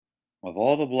Of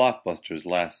all the blockbusters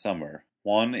last summer,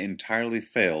 one entirely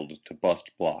failed to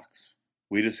bust blocks.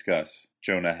 We discuss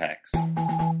Jonah Hex.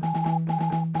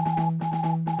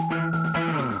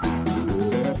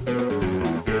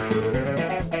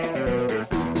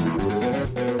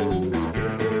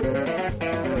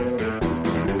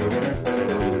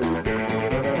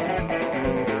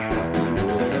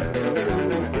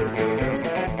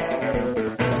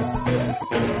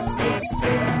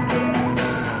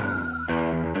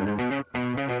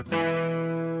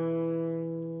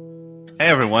 Hey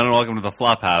everyone, and welcome to the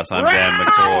Flophouse. I'm Dan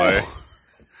McCoy.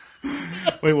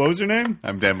 Wait, what was your name?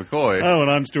 I'm Dan McCoy. Oh, and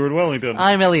I'm Stuart Wellington.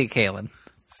 I'm Elliot Kalin.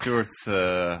 Stuart's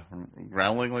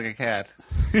growling like a cat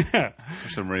Yeah. for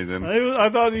some reason. I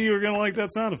thought you were going to like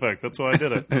that sound effect. That's why I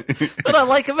did it. What I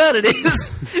like about it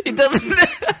is it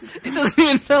doesn't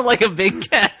even sound like a big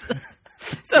cat.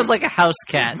 It sounds like a house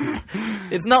cat.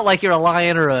 It's not like you're a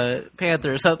lion or a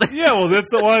panther or something. Yeah, well, that's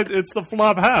the why it's the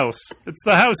flop house. It's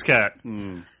the house cat.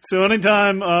 So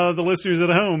anytime the listeners at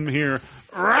home hear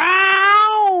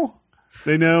 "Row,"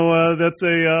 they know that's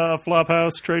a flop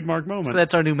house trademark moment. So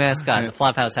that's our new mascot, the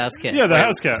Flophouse house cat. Yeah, the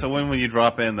house cat. So when will you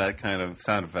drop in that kind of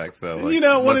sound effect, though? Like, You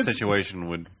know, when what it's- situation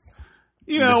would...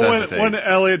 You know, necessitate. when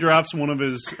Elliot drops one of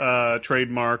his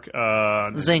trademark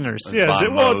Zingers. yeah,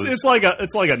 Bon well, mots. it's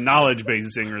like a knowledge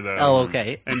based zinger though. Oh,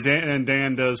 okay. And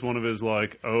Dan does one of his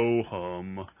like oh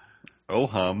hum. Oh,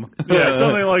 hum. Yeah,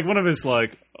 something like one of his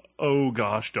like oh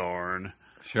gosh darn.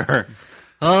 Sure.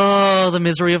 Oh, the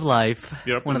misery of life.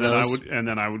 Yep. One and of then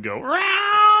those. I would go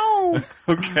Row!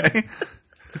 Okay.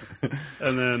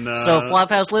 And then So,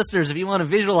 Flophouse listeners, if you want to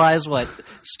visualize what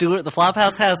Stuart, the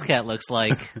Flophouse house cat, looks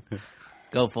like,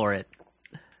 go for it.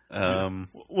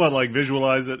 what, like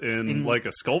visualize it in like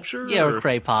a sculpture? Yeah, or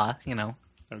crepa,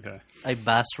 Okay. a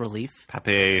bas relief.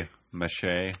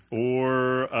 Papier-mâché.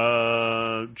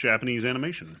 Or Japanese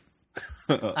animation.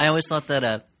 I always thought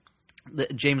that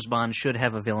James Bond should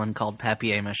have a villain called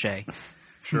Papier-mâché.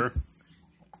 Sure.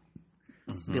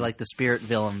 Be like the spirit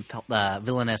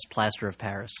villainess plaster of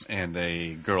Paris. And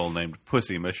a girl named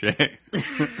Pussy-mâché.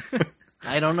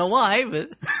 I don't know why, but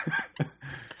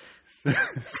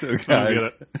So, I get guys,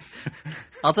 it.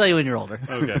 I'll tell you when you're older.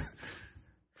 Okay.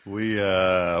 we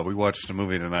watched a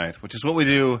movie tonight, which is what we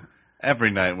do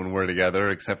every night when we're together,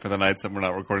 except for the nights that we're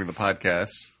not recording the podcast.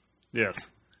 Yes.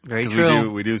 Very 'Cause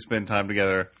true. we do spend time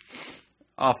together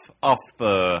off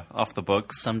the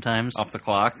books, Sometimes. off the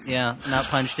clock. Yeah, not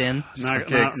punched in. Not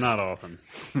kicks. often.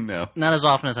 No. Not as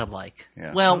often as I'd like.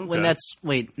 Yeah. Well, Okay.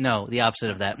 the opposite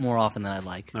of that. More often than I'd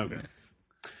like. Okay.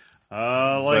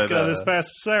 But, This past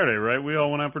Saturday, right? We all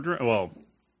went out for drink. Well,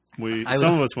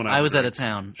 some of us went out. I for was out of drinks.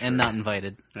 town Sure. and not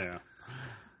invited. Yeah.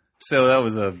 So that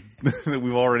was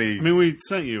we've already. I mean, we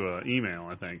sent you an email,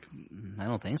 I think. I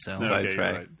don't think so. Okay,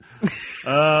 Sidetrack.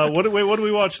 you're right. What do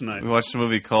we watch tonight? We watched a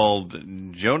movie called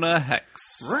Jonah Hex.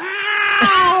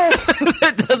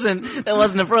 That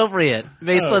wasn't appropriate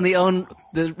based on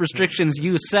the restrictions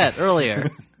you set earlier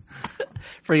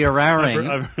for your rowing.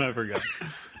 I forgot.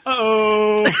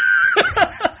 Uh-oh.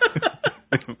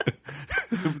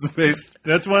 It was based.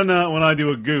 That's when I do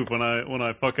a goof, when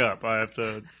I fuck up, I have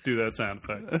to do that sound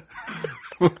effect.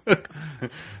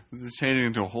 This is changing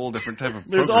into a whole different type of.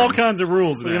 There's program. all kinds of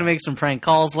rules. We're gonna make some prank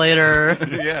calls later.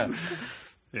 Yeah.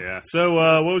 Yeah. So,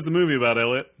 what was the movie about,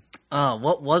 Elliot? Oh,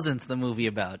 what wasn't the movie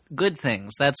about? Good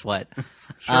things, that's what.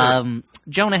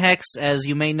 Jonah Hex, as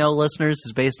you may know, listeners,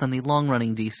 is based on the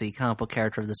long-running DC comic book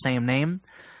character of the same name.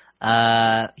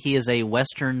 He is a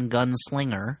Western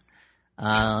gunslinger,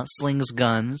 slings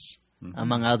guns,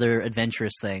 among other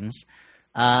adventurous things.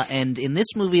 And in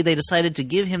this movie, they decided to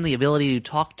give him the ability to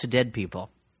talk to dead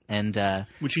people. And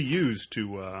Which he used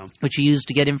to. which he used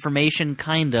to get information,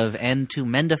 kind of, and to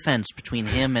mend a fence between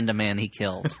him and a man he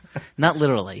killed. Not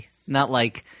literally. Not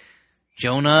like,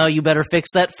 Jonah, you better fix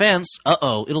that fence.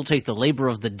 Uh-oh, it'll take the labor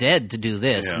of the dead to do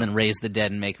this, Yeah. and then raise the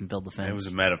dead and make him build the fence. It was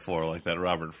a metaphor, like that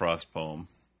Robert Frost poem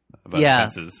about Yeah.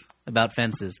 fences. About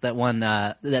fences. That one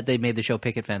that they made the show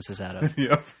Picket Fences out of.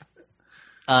 Yep.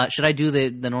 Should I do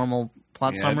the normal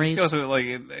plot summaries? Just go through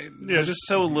it, there's just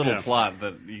so little yeah. plot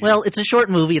that. Well, it's a short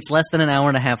movie. It's less than an hour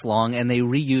and a half long, and they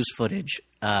reuse footage.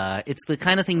 It's the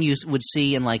kind of thing you would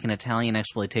see in like an Italian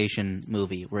exploitation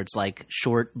movie, where it's like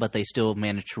short, but they still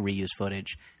manage to reuse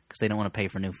footage because they don't want to pay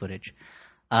for new footage.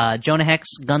 Jonah Hex,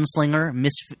 gunslinger,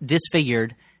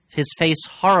 disfigured, his face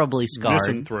horribly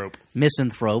scarred.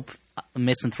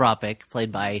 Misanthropic,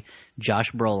 played by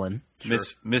Josh Brolin.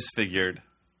 misfigured.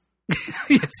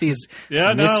 Yes, he's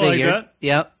Yeah, no, I like misfigured. that.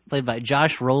 Yep, played by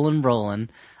Josh Brolin.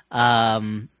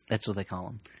 That's what they call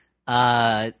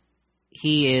him.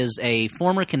 He is a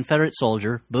former Confederate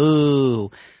soldier,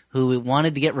 boo, who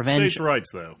wanted to get revenge. States'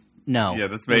 rights, though. No, Yeah,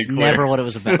 that's made that's clear. never what it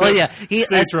was about. Well, yeah,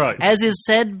 States' rights. as is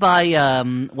said by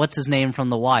what's his name from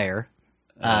The Wire,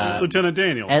 Lieutenant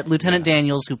Daniels. Lieutenant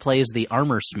Daniels, who plays the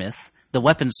armor smith, the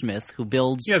weaponsmith, who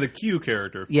builds. Yeah, the Q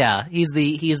character. Yeah, he is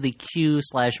the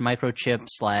Q/microchip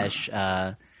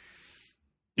 /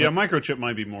 Yeah, microchip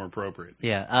might be more appropriate.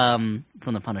 Yeah,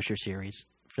 from the Punisher series.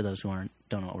 For those who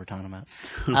don't know what we're talking about,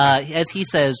 as he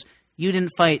says, you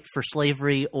didn't fight for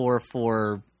slavery or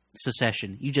for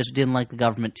secession. You just didn't like the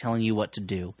government telling you what to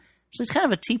do. So he's kind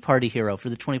of a Tea Party hero for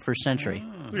the 21st century.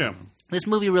 Yeah. This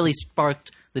movie really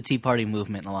sparked the Tea Party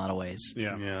movement in a lot of ways.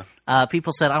 Yeah.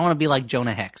 People said, "I want to be like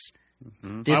Jonah Hex." I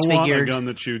want a Disfigured. gun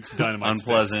that shoots dynamite.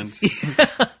 Unpleasant.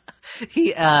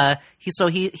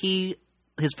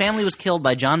 His family was killed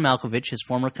by John Malkovich, his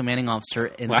former commanding officer.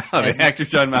 Wow, the actor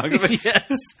John Malkovich.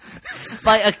 Yes,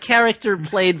 by a character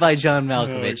played by John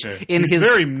Malkovich Okay. in He's his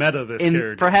very meta. This in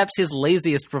character. perhaps his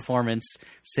laziest performance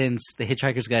since The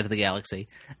Hitchhiker's Guide to the Galaxy.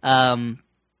 And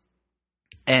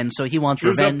so he wants He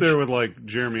was revenge. up there with like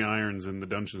Jeremy Irons in the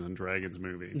Dungeons and Dragons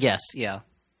movie. Yes, yeah.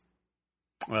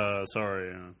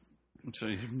 Sorry.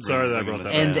 Sorry that I brought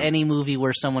that And up. any movie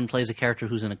where someone plays a character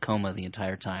who's in a coma the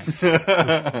entire time.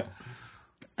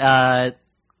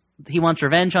 He wants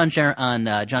revenge on John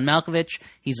Malkovich.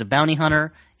 He's a bounty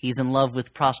hunter. He's in love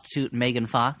with prostitute Megan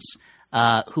Fox,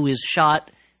 who is shot.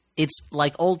 It's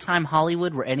like old-time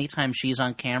Hollywood, where anytime she's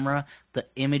on camera, the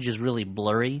image is really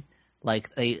blurry. Like,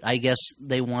 I guess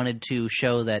they wanted to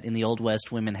show that in the Old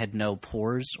West, women had no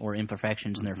pores or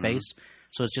imperfections in their face.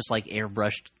 So it's just like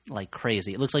airbrushed like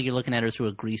crazy. It looks like you're looking at her through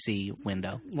a greasy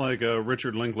window. Like a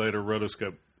Richard Linklater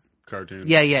rotoscope cartoon.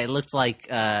 Yeah, it looked like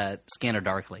Scanner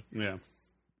Darkly, Yeah.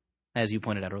 as you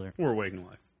pointed out earlier. Or Waking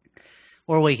Life.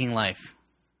 Or Waking Life.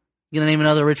 You gonna name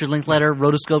another Richard Linklater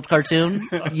rotoscoped cartoon?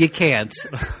 You can't.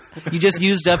 You just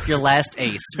used up your last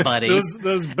ace, buddy.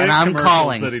 Those bank and I'm commercials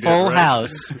calling that he did, Full right?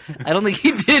 House. I don't think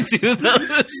he did do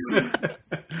those.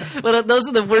 But those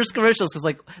are the worst commercials because,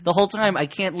 like, the whole time I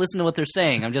can't listen to what they're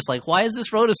saying. I'm just like, why is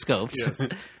this rotoscoped? Yes.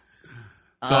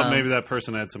 Thought maybe that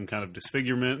person had some kind of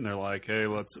disfigurement, and they're like, "Hey,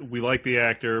 we like the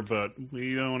actor, but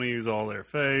we don't want to use all their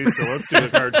face, so let's do a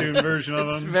cartoon version of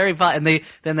It's them." very fun. And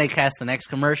then they cast the next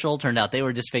commercial. Turned out they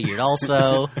were disfigured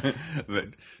also.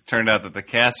 It turned out that the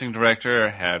casting director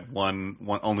had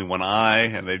only one eye,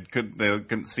 and they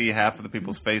couldn't see half of the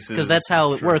people's faces. Because that's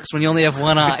how it works when you only have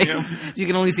one eye. You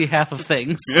can only see half of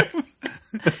things.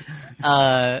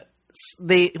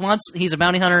 He's a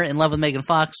bounty hunter in love with Megan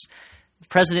Fox.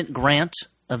 President Grant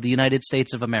of the United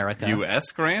States of America.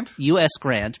 U.S. Grant? U.S.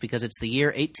 Grant, because it's the year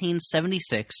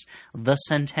 1876, the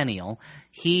centennial.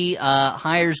 He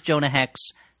hires Jonah Hex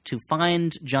to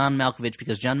find John Malkovich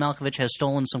because John Malkovich has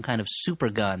stolen some kind of super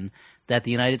gun that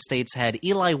the United States had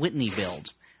Eli Whitney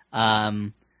build,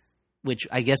 which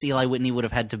I guess Eli Whitney would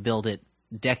have had to build it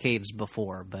decades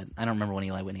before, but I don't remember when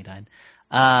Eli Whitney died.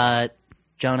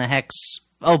 Jonah Hex,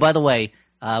 oh, by the way,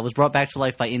 was brought back to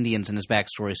life by Indians in his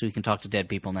backstory, so he can talk to dead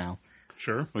people now.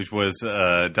 Sure. Which was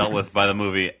dealt with by the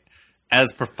movie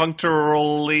as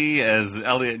perfunctorily as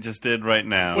Elliot just did right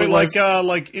now. Wait,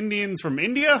 like Indians from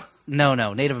India? No,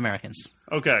 Native Americans.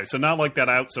 Okay, so not like that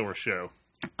outsource show.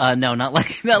 No, not like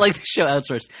the show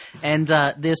Outsourced. And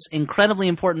this incredibly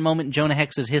important moment in Jonah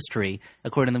Hex's history,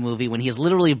 according to the movie, when he is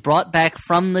literally brought back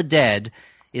from the dead,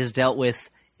 is dealt with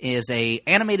is a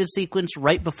animated sequence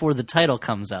right before the title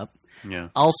comes up. Yeah.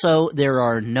 Also, there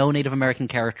are no Native American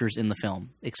characters in the film,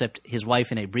 except his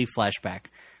wife in a brief flashback.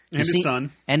 And his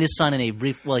son. And his son in a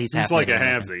brief... Well, he's half He's like a Native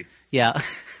American. halvesy. Yeah.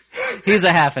 He's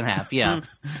a half and half, yeah.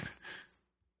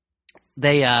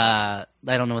 They, I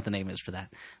don't know what the name is for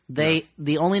that.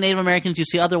 The only Native Americans you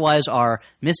see otherwise are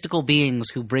mystical beings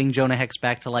who bring Jonah Hex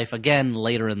back to life again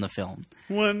later in the film.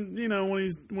 When he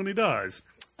dies.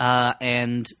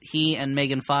 And he and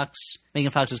Megan Fox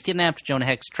is kidnapped. Jonah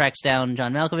Hex tracks down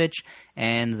John Malkovich,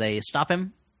 and they stop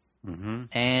him. Mm-hmm.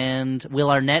 And Will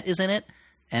Arnett is in it,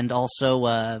 and also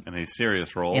in a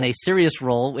serious role.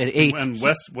 and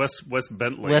Wes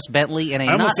Bentley. Wes Bentley in a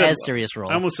not as serious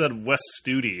role. I almost said Wes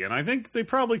Studi, and I think they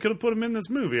probably could have put him in this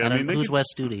movie. Who's Wes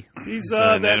Studi? He's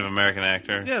a Native American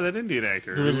actor. Yeah, that Indian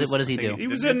actor. Who is it? What does he do? He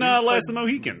was in Last of the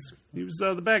Mohicans. He was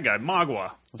the bad guy,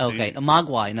 Magua. Okay,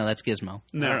 Mogwai. No, that's Gizmo.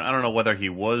 No. I don't know whether he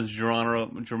was Geronimo,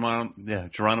 but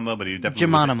he definitely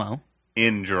Geronimo. was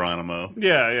in Geronimo.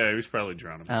 Yeah, he was probably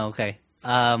Geronimo. Oh, okay.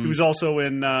 He was also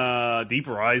in Deep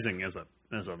Rising as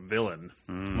a villain.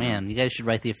 Man, you guys should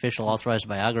write the official authorized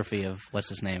biography of what's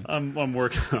his name. I'm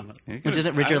working on it. Which is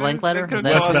it? Richard Linklater? Is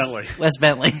Wes Bentley. Wes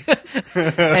Bentley.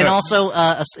 And also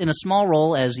in a small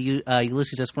role as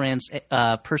Ulysses S. Grant's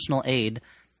personal aide,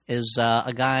 is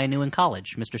a guy I knew in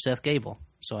college, Mr. Seth Gable.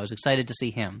 So I was excited to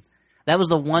see him. That was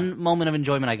the one moment of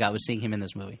enjoyment I got, was seeing him in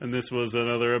this movie. And this was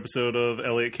another episode of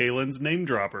Elliot Kalin's Name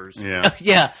Droppers. Yeah.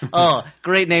 Yeah. Oh,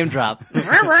 great name drop.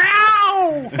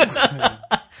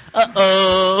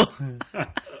 Uh-oh.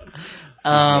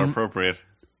 More appropriate.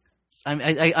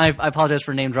 I apologize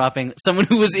for name dropping someone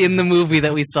who was in the movie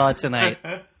that we saw tonight.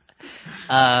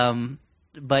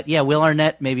 But yeah, Will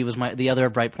Arnett maybe was the other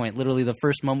bright point. Literally the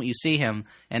first moment you see him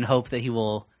and hope that he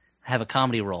will have a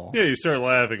comedy role. Yeah, you start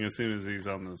laughing as soon as he's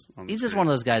on this. He's just one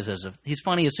of those guys he's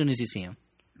funny as soon as you see him.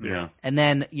 Yeah. And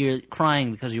then you're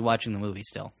crying because you're watching the movie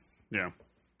still. Yeah.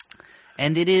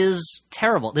 And it is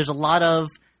terrible. There's a lot of...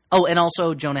 Oh, and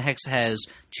also Jonah Hex has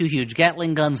 2 huge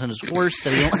Gatling guns on his horse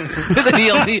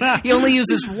that he only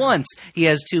uses once. He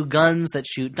has 2 guns that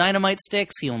shoot dynamite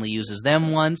sticks. He only uses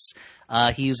them once.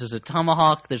 He uses a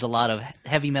tomahawk. There's a lot of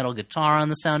heavy metal guitar on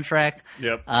the soundtrack.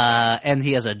 Yep. And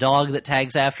he has a dog that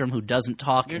tags after him who doesn't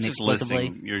talk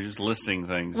inexplicably. You're just listing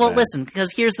things. Well, listen,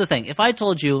 because here's the thing. If I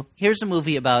told you, here's a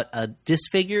movie about a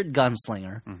disfigured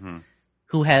gunslinger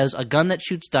who has a gun that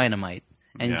shoots dynamite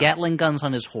and Gatling guns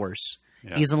on his horse.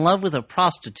 Yeah. He's in love with a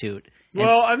prostitute.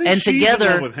 Well, I think she's in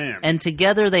love with him. And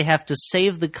together they have to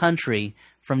save the country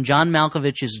from John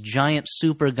Malkovich's giant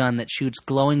super gun that shoots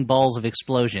glowing balls of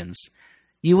explosions.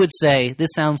 You would say, this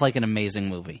sounds like an amazing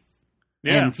movie.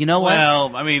 Yeah. And you know what?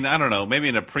 Well, I mean, I don't know. Maybe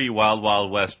in a pre-Wild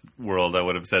Wild West world, I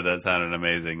would have said that sounded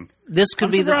amazing. This could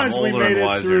be I'm surprised we made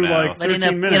it through like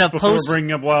 13 minutes before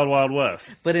bringing up Wild Wild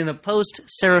West. But in a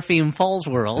post-Seraphim Falls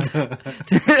world,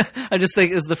 I just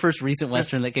think is the first recent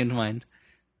Western that came to mind.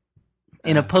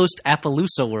 In a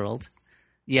post-Appaloosa world.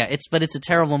 Yeah, it's a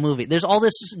terrible movie. There's all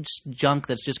this junk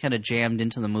that's just kind of jammed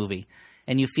into the movie,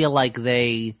 and you feel like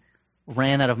they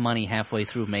ran out of money halfway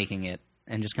through making it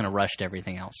and just kind of rushed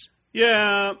everything else.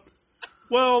 Yeah,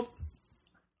 well,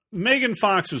 Megan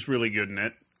Fox was really good in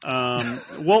it.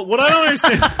 Well, what I don't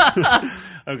understand...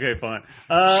 Okay, fine.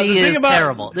 She is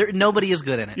terrible. Nobody is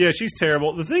good in it. Yeah, she's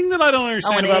terrible. The thing that I don't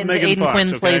understand about Megan Aidan Fox...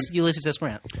 Quinn plays Ulysses S.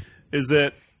 Grant. Is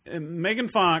that Megan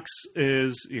Fox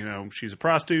is, she's a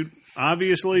prostitute.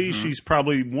 Obviously, she's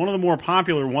probably one of the more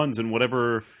popular ones in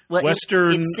whatever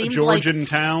Western Georgian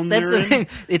town that's they're the thing. in.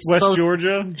 It's West both,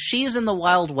 Georgia. She's in the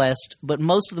Wild West, but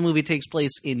most of the movie takes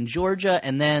place in Georgia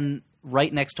and then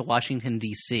right next to Washington,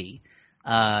 D.C.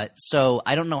 So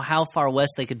I don't know how far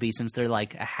west they could be since they're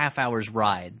like a half hour's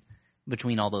ride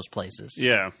between all those places.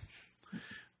 Yeah.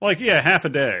 Half a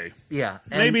day. Yeah.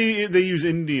 Maybe they use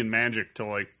Indian magic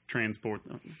to, transport,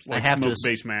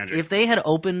 smoke-based magic. If they had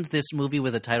opened this movie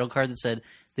with a title card that said,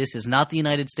 "This is not the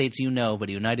United States you know, but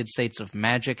a United States of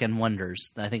magic and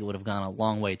wonders," I think it would have gone a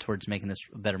long way towards making this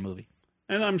a better movie.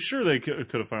 And I'm sure they could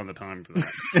have found the time for that.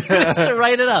 Just to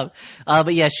write it up.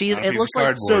 But yeah, it looks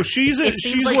like... So she's like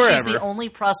wherever. She's the only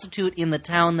prostitute in the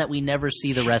town that we never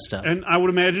see the rest of. And I would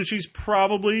imagine she's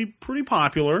probably pretty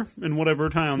popular in whatever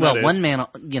town that is. Well, one man,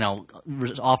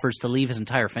 offers to leave his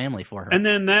entire family for her. And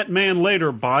then that man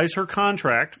later buys her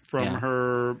contract from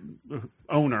her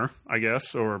owner, I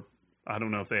guess, or I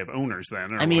don't know if they have owners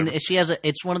then. I mean, she has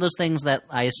it's one of those things that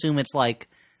I assume it's like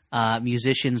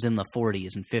musicians in the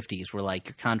 40s and 50s where your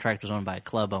contract was owned by a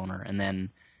club owner and then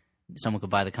someone could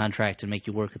buy the contract and make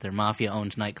you work at their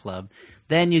mafia-owned nightclub.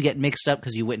 Then you get mixed up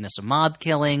because you witness a mob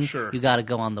killing. Sure. You got to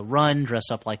go on the run, dress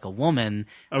up like a woman.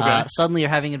 Okay. Suddenly you're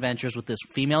having adventures with this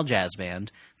female jazz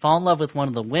band. Fall in love with one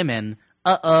of the women.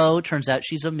 Uh-oh, turns out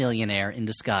she's a millionaire in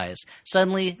disguise.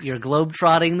 Suddenly you're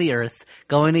globe-trotting the earth,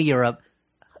 going to Europe,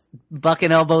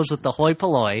 bucking elbows with the hoi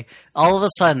polloi. All of a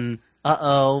sudden...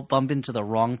 Uh-oh, bump into the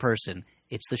wrong person.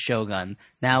 It's the Shogun.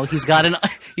 Now he's got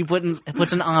he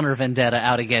puts an honor vendetta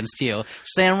out against you.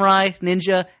 Samurai,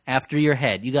 ninja, after your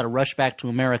head. You got to rush back to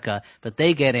America, but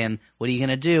they get in. What are you going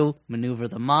to do? Maneuver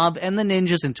the mob and the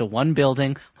ninjas into one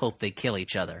building, hope they kill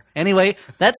each other. Anyway,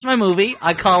 that's my movie.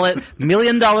 I call it $1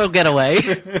 Million Getaway,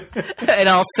 and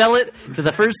I'll sell it to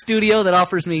the first studio that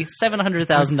offers me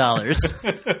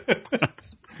 $700,000.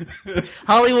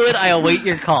 Hollywood, I await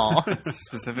your call. It's a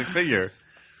specific figure.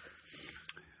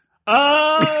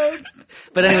 But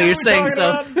anyway, you're saying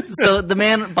so the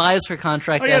man buys her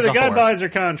contract as a whore. The guy buys her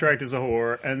contract as a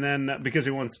whore, and then because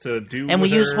he wants to do and we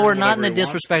use whore not in a wants.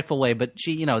 disrespectful way, but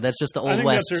she, that's just the Old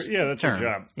West that's term. her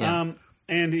job. Yeah.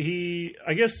 And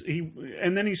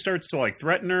then he starts to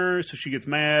threaten her, so she gets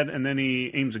mad, and then he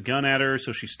aims a gun at her,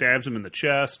 so she stabs him in the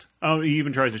chest. Oh, he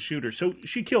even tries to shoot her, so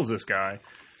she kills this guy.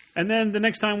 And then the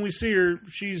next time we see her,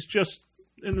 she's just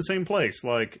in the same place.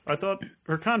 I thought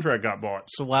her contract got bought.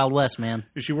 It's the Wild West, man.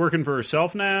 Is she working for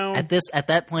herself now? At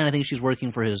that point, I think she's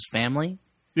working for his family.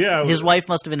 Yeah. His wife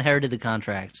must have inherited the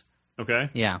contract. Okay.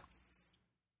 Yeah.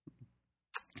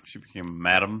 She became a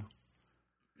madam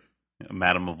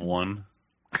of one.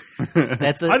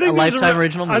 That's a Lifetime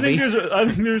original movie. I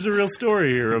think there's a real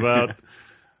story here about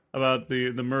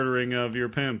the murdering of your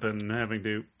pimp and having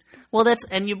to. Well,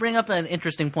 and you bring up an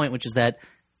interesting point, which is that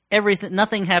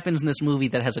nothing happens in this movie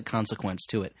that has a consequence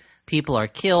to it. People are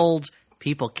killed.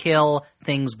 People kill.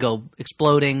 Things go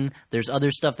exploding. There's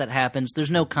other stuff that happens. There's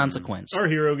no consequence. Our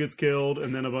hero gets killed,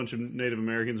 and then a bunch of Native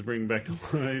Americans bring him back to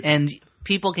life. And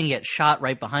people can get shot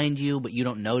right behind you, but you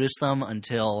don't notice them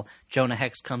until Jonah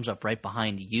Hex comes up right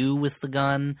behind you with the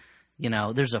gun.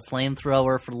 There's a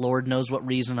flamethrower for Lord knows what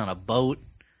reason on a boat.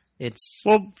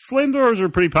 Well, flamethrowers were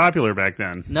pretty popular back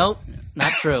then. Nope,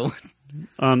 not true.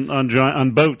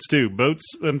 on boats too.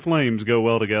 Boats and flames go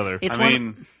well together.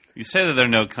 You say that there are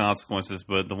no consequences,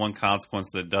 but the one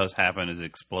consequence that does happen is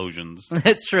explosions.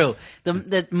 That's true.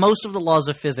 That most of the laws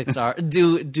of physics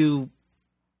do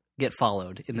get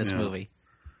followed in this movie.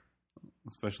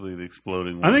 Especially the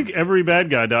exploding ones. I think every bad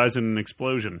guy dies in an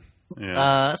explosion.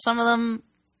 Yeah. Some of them,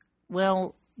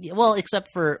 except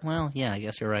for, I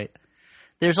guess you're right.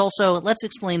 There's also, let's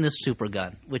explain this super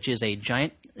gun, which is a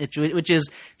giant, which is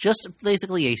just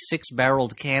basically a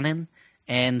 6-barreled cannon,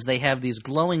 and they have these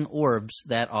glowing orbs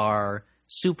that are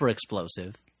super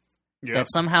explosive. Yep. That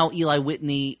somehow Eli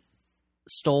Whitney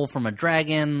stole from a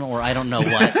dragon, or I don't know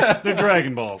what. They're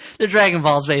Dragon Balls. They're Dragon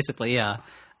Balls, basically, yeah.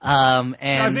 And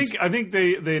I think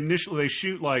they initially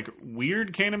shoot like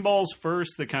weird cannonballs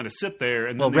first that kind of sit there,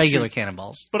 and then regular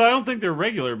cannonballs. But I don't think they're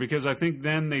regular because I think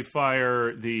then they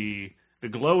fire the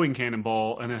glowing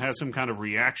cannonball, and it has some kind of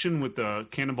reaction with the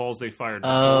cannonballs they fired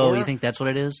before. Oh, you think that's what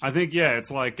it is? I think it's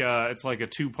like a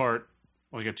two-part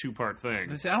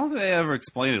thing. I don't think they ever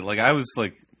explained it. Like I was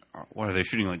like, what are they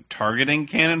shooting? Like targeting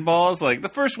cannonballs? Like the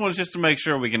first one's just to make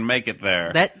sure we can make it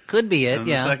there. That could be it. And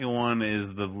the second one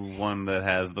is the one that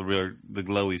has the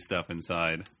glowy stuff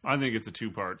inside. I think it's a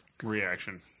two-part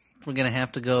reaction. We're going to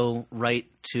have to go right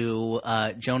to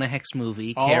Jonah Hex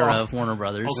movie, care of Warner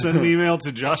Brothers. I'll send an email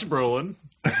to Josh Brolin.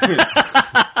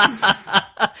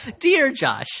 Dear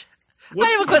Josh, I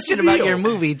have a question about your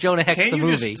movie, Jonah Hex Can't the you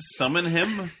movie. Just summon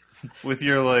him with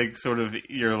your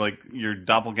your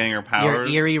doppelganger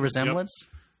powers? Your eerie resemblance?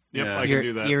 Yep, I can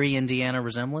do that. Eerie, Indiana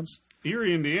resemblance?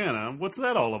 Erie, Indiana? What's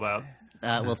that all about?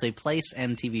 It's a place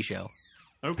and TV show.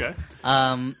 Okay.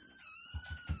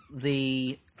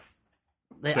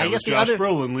 I guess Josh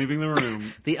Brolin leaving the room.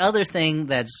 The other thing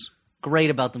that's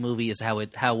great about the movie is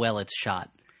how well it's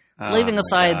shot. Leaving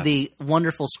aside the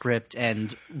wonderful script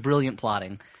and brilliant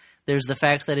plotting, there's the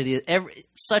fact that it is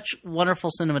such wonderful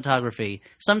cinematography.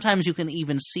 Sometimes you can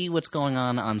even see what's going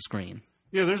on screen.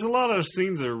 Yeah, there's a lot of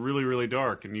scenes that are really, really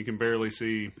dark, and you can barely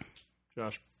see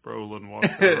Josh Brolin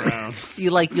walking around.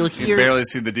 You'll hear. You barely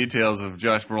see the details of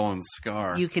Josh Brolin's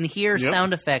scar. You can hear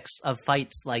sound effects of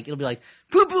fights, like it'll be like,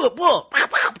 "Boo, boo, boo,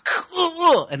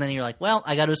 boo," and then you're like, "Well,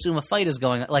 I got to assume a fight is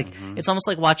going on." Like it's almost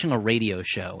like watching a radio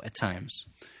show at times.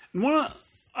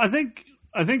 I think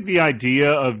the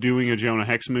idea of doing a Jonah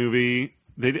Hex movie,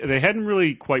 they hadn't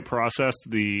really quite processed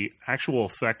the actual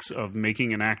effects of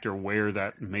making an actor wear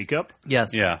that makeup.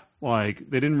 Yes. Yeah. Like,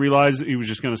 they didn't realize that he was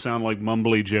just going to sound like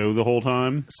Mumbly Joe the whole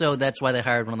time. So that's why they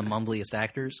hired one of the mumbliest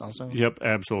actors also? Yep,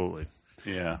 absolutely.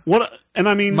 Yeah.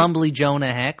 Mumbly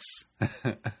Jonah Hex.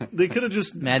 They could have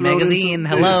just... Mad Magazine,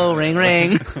 hello, ring,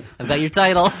 ring. I've got your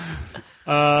title.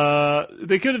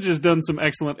 They could have just done some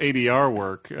excellent ADR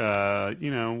work,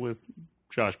 with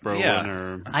Josh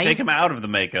Brolin take him out of the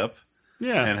makeup.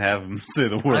 Yeah, and have him say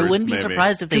the words. I wouldn't be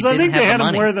surprised if they didn't I think have they had the him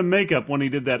money. wear the makeup when he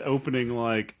did that opening,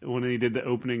 when he did the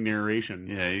opening narration.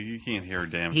 Yeah, you can't hear a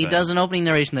damn He thing. does an opening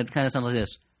narration that kind of sounds like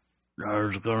this.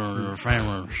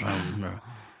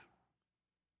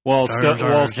 While stuff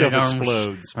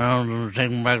explodes.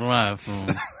 Taking back life.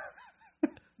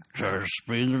 Yeah.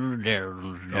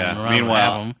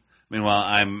 Meanwhile,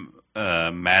 I'm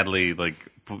madly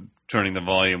turning the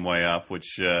volume way up,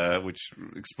 which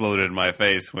exploded in my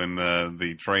face when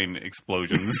the train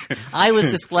explosions. I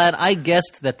was just glad I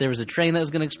guessed that there was a train that was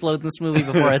going to explode in this movie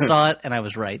before I saw it, and I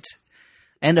was right.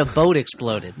 And a boat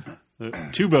exploded.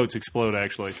 2 boats explode,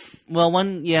 actually. Well,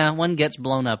 one gets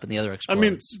blown up and the other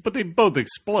explodes. But they both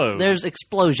explode. There's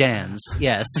explosions,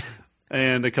 yes.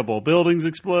 And a couple of buildings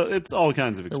explode. It's all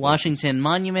kinds of explosions. The Washington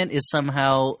Monument is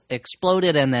somehow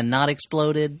exploded and then not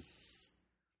exploded.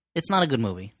 It's not a good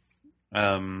movie.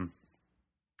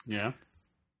 Yeah.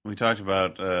 We talked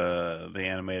about the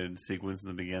animated sequence in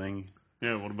the beginning.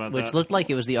 Yeah, what about that? Which looked like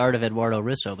it was the art of Eduardo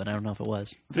Risso, but I don't know if it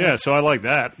was. Yeah, so I like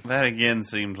that. That, again,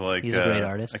 seemed like he's a great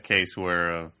artist. A case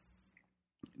where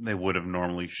they would have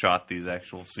normally shot these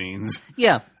actual scenes.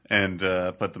 Yeah. And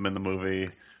put them in the movie.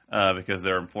 because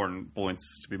there are important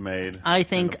points to be made. I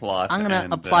think in the plot, I'm going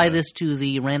to apply this to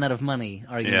the ran out of money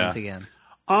argument again.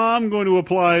 I'm going to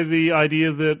apply the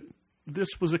idea that this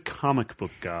was a comic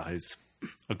book, guys.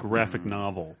 A graphic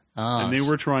novel. And they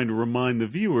were trying to remind the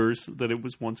viewers that it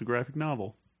was once a graphic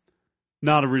novel.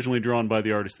 Not originally drawn by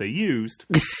the artist they used.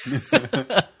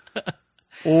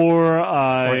 or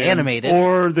animated.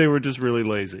 Or they were just really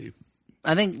lazy.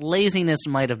 I think laziness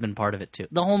might have been part of it, too.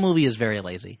 The whole movie is very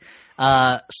lazy.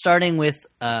 Starting with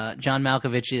John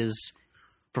Malkovich's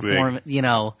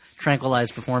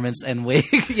tranquilized performance and wig.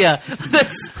 Yeah.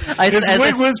 His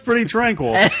wig was pretty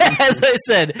tranquil. As I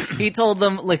said, he told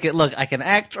them, look, I can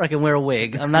act or I can wear a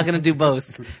wig. I'm not going to do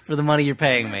both for the money you're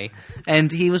paying me.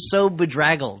 And he was so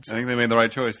bedraggled. I think they made the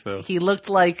right choice, though. He looked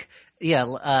like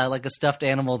a stuffed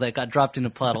animal that got dropped in a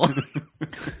puddle.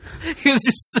 He was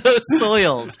just so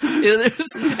soiled.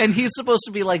 And he's supposed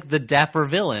to be like the dapper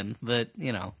villain, but,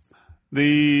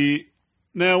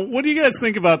 Now, what do you guys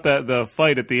think about the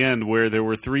fight at the end where there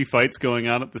were 3 fights going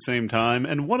on at the same time,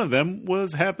 and one of them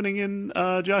was happening in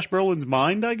Josh Brolin's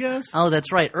mind, I guess? Oh,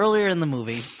 that's right. Earlier in the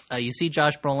movie, you see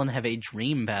Josh Brolin have a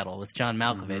dream battle with John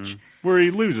Malkovich. Where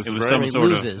he loses, It was right?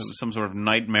 some sort of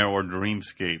nightmare or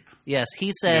dreamscape. Yes,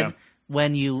 he said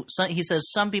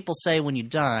some people say when you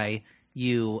die,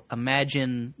 you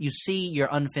see your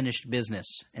unfinished business,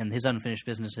 and his unfinished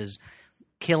business is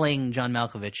killing John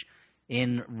Malkovich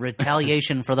in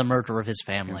retaliation for the murder of his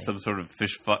family. In some sort of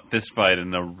fist fight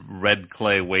in a red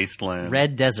clay wasteland.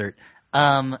 Red desert.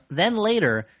 Then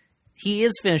later, he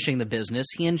is finishing the business.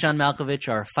 He and John Malkovich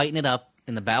are fighting it up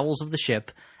in the bowels of the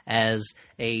ship as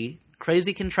a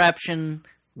crazy contraption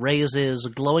raises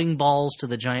glowing balls to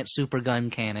the giant super gun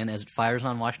cannon as it fires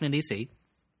on Washington, D.C.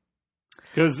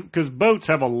 Because boats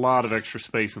have a lot of extra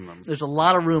space in them. There's a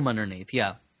lot of room underneath,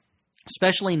 yeah.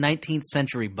 Especially 19th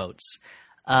century boats.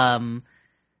 And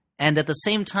at the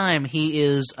same time,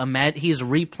 he's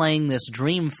replaying this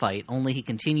dream fight, only he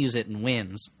continues it and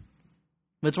wins.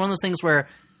 But it's one of those things where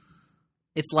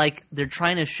it's like they're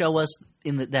trying to show us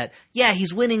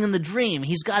he's winning in the dream.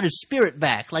 He's got his spirit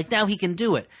back. Like, now he can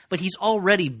do it. But he's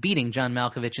already beating John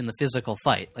Malkovich in the physical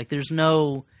fight. Like, there's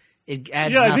no... It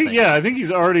adds nothing. I think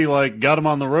he's already got him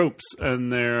on the ropes,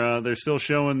 and they're still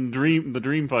showing the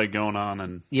dream fight going on,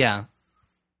 and yeah.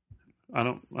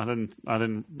 I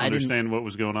didn't understand what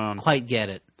was going on. Quite get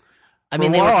it. I For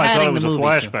mean, a they were while, I padding thought it was the a movie.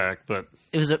 flashback, but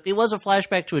It was a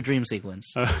flashback to a dream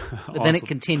sequence, but then it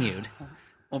continued.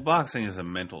 Well, boxing is a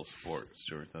mental sport,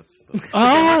 Stuart. That's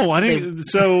I didn't.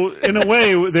 So in a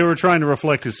way, they were trying to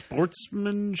reflect his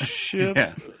sportsmanship.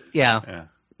 Yeah.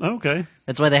 Okay.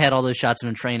 That's why they had all those shots of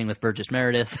him training with Burgess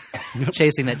Meredith,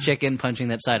 chasing that chicken, punching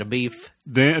that side of beef.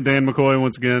 Dan McCoy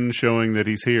once again showing that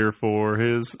he's here for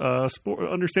his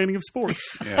understanding of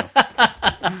sports. Yeah.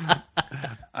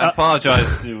 I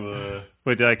apologize to.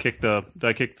 Wait, did I kick the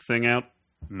thing out?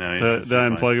 No, Did I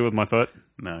unplug it with my foot?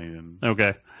 No, you didn't.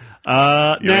 Okay.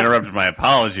 You interrupted my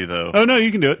apology, though. Oh no,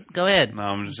 you can do it. Go ahead. No,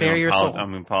 I'm just bare your soul.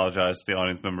 I'm going to apologize to the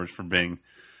audience members for being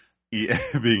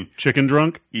Chicken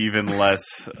drunk. even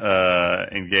less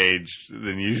engaged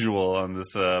than usual on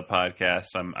this podcast.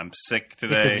 I'm sick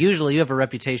today. Because usually you have a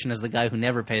reputation as the guy who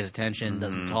never pays attention,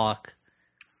 doesn't talk.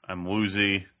 I'm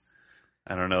woozy.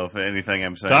 I don't know if anything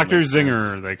I'm saying. Dr. makes Zinger,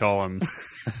 sense. they call him.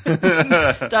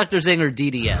 Dr. Zinger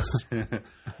DDS.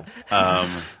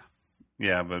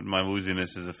 Yeah, but my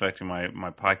wooziness is affecting my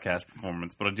podcast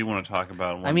performance. But I do want to talk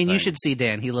about one You thing. should see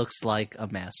Dan. He looks like a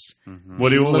mess. What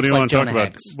do you looks want like to talk Jonah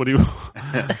about? Hex. What do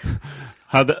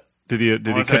you?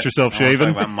 Did you catch yourself shaving?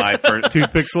 I want to talk about my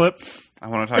Toothpick slip. I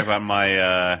want to talk about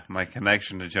my my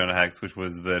connection to Jonah Hex, which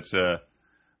was that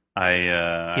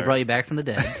He brought you back from the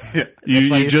dead.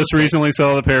 You just recently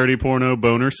saw the parody porno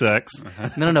Boner Sex.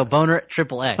 No, Boner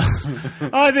XXX.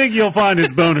 I think you'll find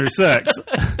it's Boner Sex.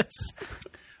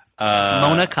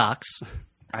 Mona Cox.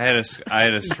 I had a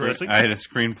Interesting.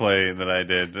 screenplay that I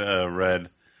did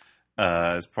read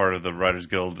as part of the Writers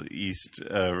Guild East.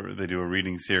 They do a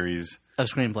reading series Of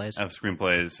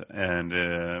screenplays. and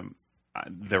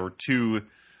there were 2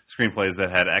 screenplays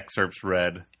that had excerpts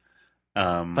read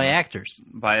by actors.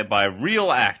 by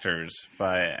real actors,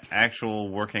 by actual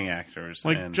working actors,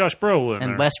 Like and Josh Brolin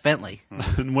And Wes Bentley.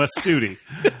 and Wes Studi.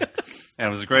 And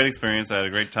it was a great experience. I had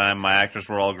a great time. My actors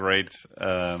were all great.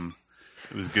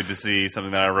 It was good to see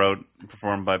something that I wrote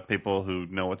performed by people who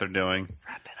know what they're doing.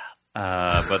 Wrap it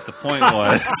up. But the point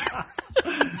was,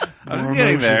 I was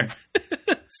getting there.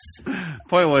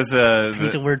 Point was,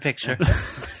 Paint a word picture.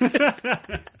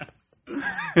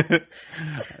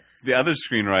 the other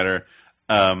screenwriter,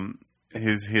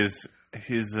 his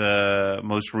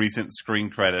most recent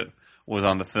screen credit was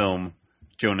on the film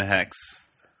Jonah Hex,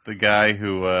 The guy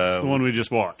who The one we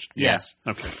just watched. Yes.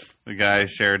 Okay. the guy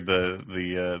shared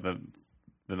the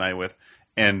night with,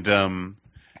 and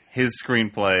his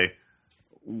screenplay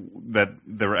that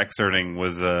they were excerpting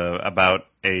was about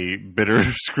a bitter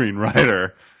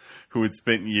screenwriter who had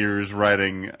spent years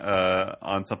writing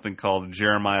on something called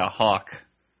Jeremiah Hawk,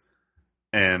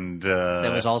 and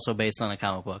That was also based on a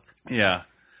comic book. yeah.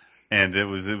 And it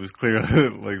was clear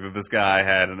like that this guy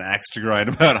had an axe to grind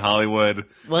about Hollywood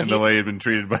and the way he'd been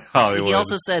treated by Hollywood. He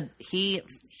also said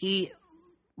he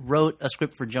wrote a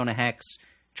script for Jonah Hex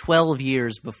 12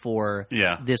 years before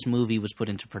this movie was put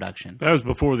into production. That was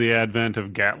before the advent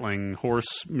of Gatling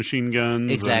horse machine guns.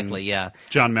 Exactly, yeah.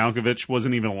 John Malkovich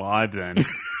wasn't even alive then.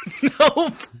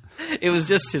 Nope. It was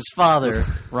just his father,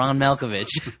 Ron Malkovich.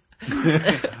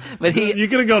 But You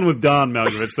could have gone with Don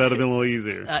Malkovich. That would have been a little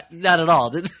easier. Not at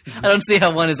all. I don't see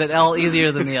how one is at all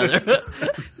easier than the other.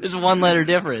 There's a one-letter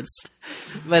difference.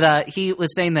 But he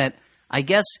was saying that I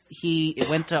guess it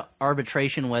went to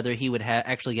arbitration whether he would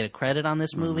actually get a credit on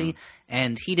this movie,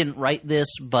 and he didn't write this,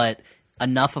 but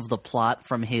enough of the plot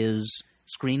from his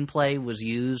screenplay was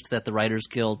used that the Writers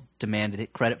Guild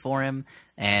demanded credit for him,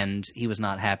 and he was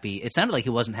not happy. It sounded like he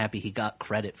wasn't happy he got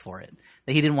credit for it.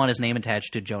 That he didn't want his name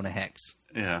attached to Jonah Hex.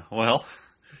 Yeah, well,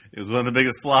 it was one of the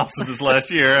biggest flops of this last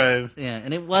year. Yeah,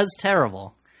 and it was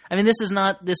terrible. I mean, this is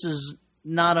not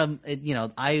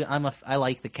I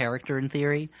like the character in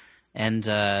theory, and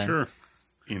Sure.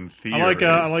 In theory,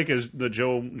 I like the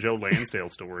Joe Lansdale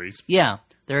stories. yeah,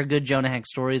 there are good Jonah Hex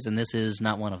stories, and this is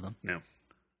not one of them. No.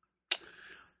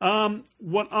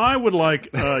 What I would like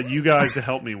you guys to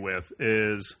help me with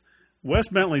is Wes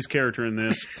Bentley's character in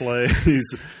this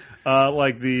plays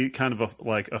like the kind of a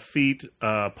effete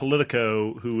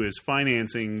politico who is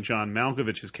financing John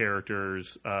Malkovich's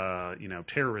character's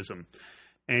terrorism,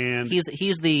 and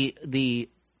He's the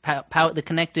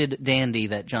connected dandy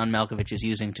that John Malkovich is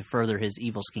using to further his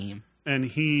evil scheme. and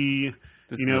he.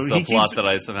 this you know, is a he subplot keeps, that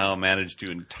I somehow managed to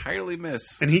entirely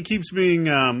miss. and he keeps being,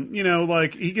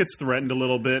 like he gets threatened a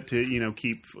little bit to,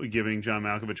 keep giving John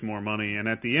Malkovich more money. And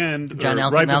at the end, John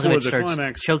right before Malkovich the starts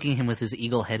climax, choking him with his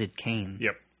eagle-headed cane.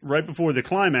 yep, right before the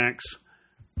climax,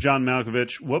 John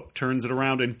Malkovich turns it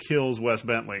around and kills Wes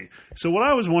Bentley. So what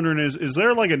I was wondering is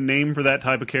there like a name for that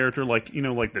type of character, like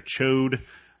like the Chode?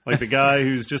 Like the guy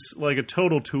who's just like a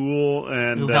total tool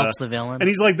and Who helps the villain. and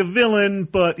he's like the villain,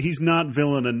 but he's not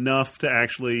villain enough to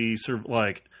actually serve.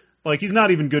 Like he's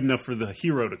not even good enough for the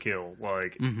hero to kill.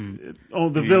 Like,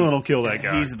 the villain will kill that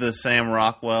guy. He's the Sam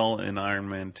Rockwell in Iron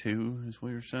Man 2, is what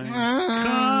you're saying?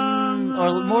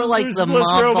 Or more like There's the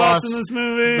less mob robots boss in this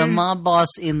movie. The mob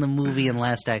boss in the movie in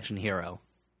Last Action Hero.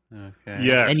 Okay.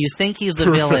 Yes, And you think he's the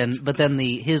Perfect. villain, but then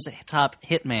his top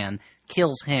hitman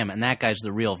kills him, and that guy's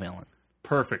the real villain.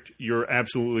 Perfect. You're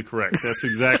absolutely correct. That's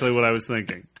exactly what I was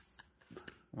thinking.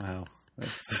 Wow.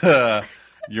 That's,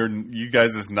 you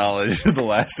guys' knowledge of The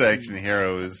Last Action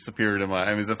Hero is superior to mine.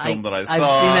 I mean, it's a film that I saw.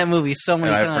 I've seen that movie so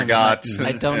many and times. I forgot.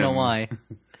 I don't know why.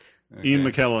 Ian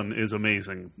McKellen is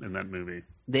amazing in that movie.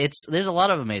 There's a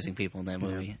lot of amazing people in that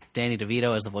movie. Yeah. Danny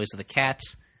DeVito as the voice of the cat.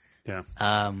 Yeah.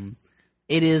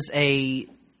 It is a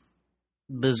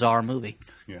bizarre movie.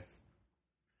 Yeah.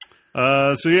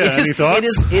 Any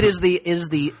thoughts? It is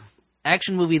the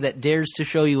action movie that dares to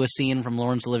show you a scene from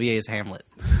Laurence Olivier's Hamlet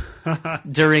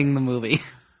during the movie.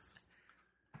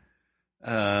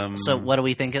 So what are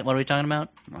we thinking? What are we talking about?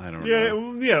 I don't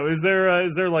know. Yeah. Is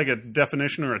there like a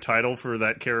definition or a title for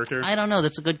that character? I don't know.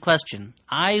 That's a good question.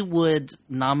 I would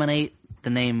nominate the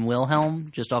name Wilhelm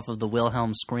just off of the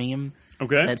Wilhelm scream.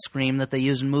 Okay. That scream that they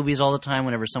use in movies all the time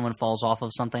whenever someone falls off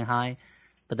of something high.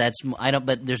 But But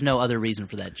there's no other reason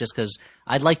for that. Just because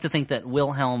I'd like to think that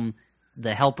Wilhelm,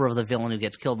 the helper of the villain who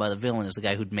gets killed by the villain, is the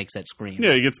guy who makes that scream.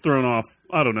 Yeah, he gets thrown off.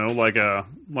 I don't know, like a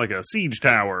siege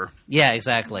tower. Yeah,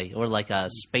 exactly. Or like a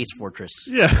space fortress.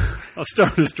 Yeah, a Star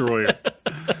Destroyer.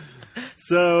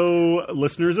 So,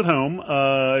 listeners at home,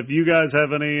 if you guys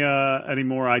have any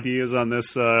more ideas on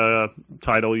this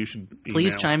title, you should email.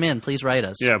 Please chime in. Please write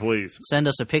us. Yeah, please. Send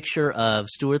us a picture of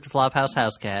Stuart the Flophouse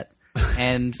Housecat.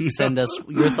 And send us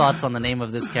your thoughts on the name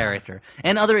of this character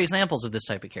and other examples of this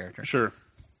type of character. Sure.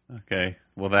 Okay.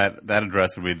 Well, that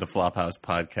address would be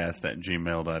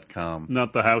theflophousepodcast@gmail.com.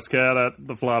 Not the house cat at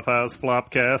the Flophouse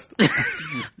Flopcast.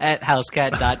 At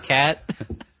housecat.cat.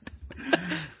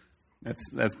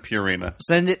 That's Purina.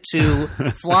 Send it to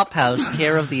Flophouse,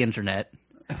 care of the internet,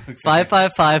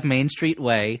 555 Main Street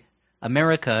Way,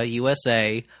 America,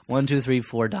 USA,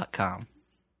 1234.com.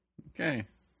 Okay.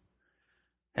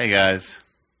 Hey guys.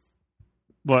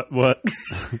 What?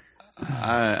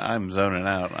 I'm zoning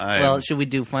out. Well, should we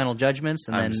do final judgments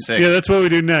and I'm then? sick. Yeah, that's what we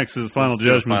do next is final Let's do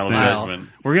a judgment. final stand. judgment.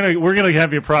 We're gonna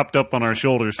have you propped up on our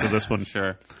shoulders for this one.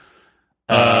 Sure.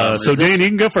 So Dan, you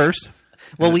can go first.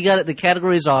 Well, we got it. The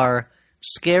categories are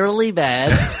scarily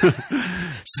bad,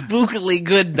 spookily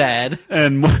good bad,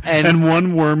 And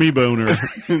one wormy boner.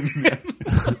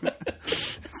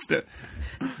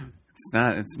 It's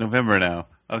not. It's November now.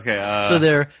 Okay. so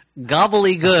they're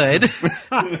gobbly good,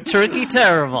 turkey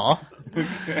terrible.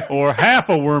 Or half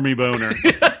a wormy boner.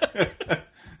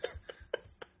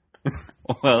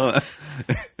 Well,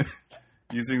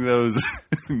 using those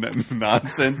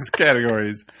nonsense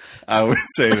categories, I would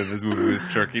say that this movie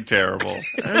was turkey terrible.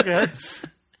 Okay.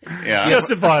 Yeah.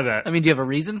 Justify that. I mean, do you have a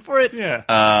reason for it? Yeah.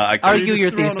 I couldn't, Argue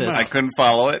your throwing them thesis. I couldn't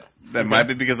follow it. That might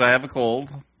be because I have a cold,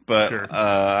 but Sure.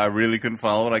 I really couldn't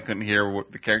follow it. I couldn't hear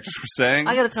what the characters were saying.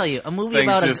 I got to tell you, a movie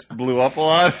Things about just blew up a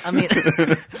lot. I mean,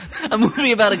 a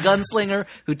movie about a gunslinger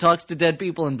who talks to dead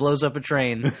people and blows up a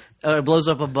train, blows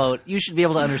up a boat. You should be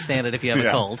able to understand it if you have a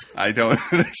Yeah. cold. I don't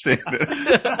understand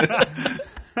it.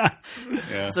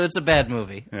 Yeah. So it's a bad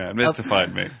movie. Yeah, it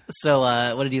mystified me. So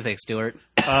what did you think, Stuart?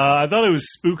 I thought it was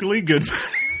spookily good.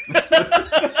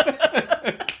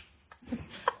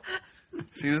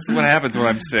 See, this is what happens when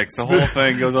I'm sick. The whole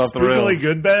thing goes off the Spookily rails.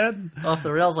 good bad? Off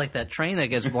the rails like that train that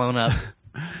gets blown up.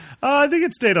 I think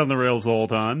it stayed on the rails the whole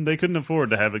time. They couldn't afford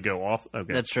to have it go off.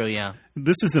 Okay. That's true, yeah.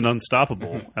 This is an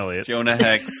unstoppable, Elliot. Jonah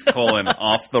Hex,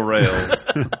 off the rails.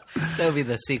 That would be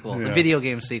the sequel, the video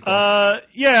game sequel.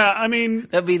 Yeah, I mean,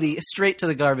 That'd be the straight to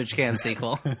the garbage can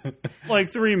sequel. like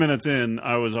 3 minutes in,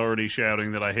 I was already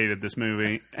shouting that I hated this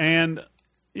movie. And,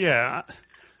 yeah.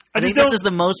 I just think this don't- is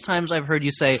the most times I've heard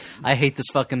you say, I hate this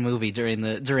fucking movie during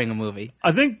a movie.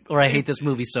 I think... Or I hate this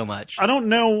movie so much. I don't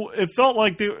know. It felt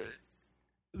like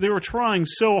they were trying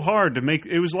so hard to make...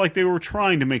 It was like they were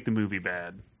trying to make the movie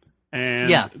bad. And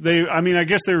Yeah. I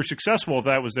guess they were successful if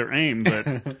that was their aim,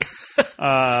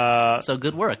 but... So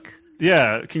good work.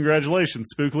 Yeah,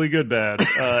 congratulations. Spookily good bad.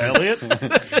 Elliot?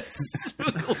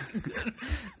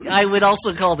 I would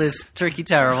also call this Turkey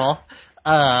Terrible,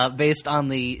 based on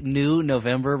the new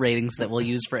November ratings that we'll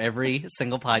use for every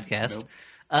single podcast.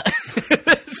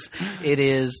 It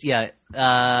is,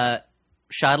 shoddily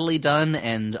done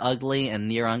and ugly and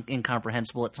near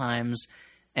incomprehensible at times.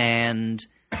 And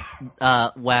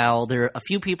while a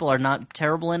few people are not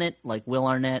terrible in it, like Will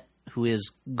Arnett, who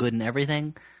is good in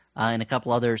everything, and a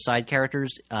couple other side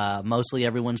characters, mostly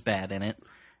everyone's bad in it.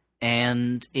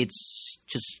 And it's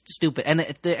just stupid. And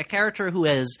a character who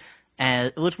has...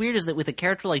 what's weird is that with a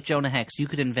character like Jonah Hex, you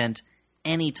could invent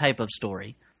any type of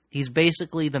story. He's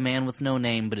basically the man with no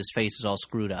name, but his face is all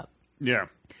screwed up. Yeah.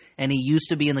 And he used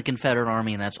to be in the Confederate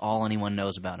Army, and that's all anyone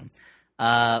knows about him.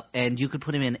 And you could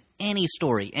put him in any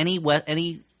story,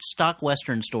 any stock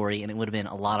Western story, and it would have been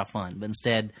a lot of fun. But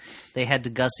instead, they had to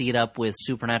gussy it up with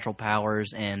supernatural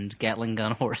powers and Gatling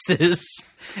gun horses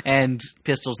and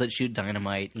pistols that shoot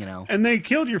dynamite, you know. And they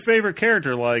killed your favorite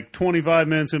character like 25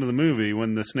 minutes into the movie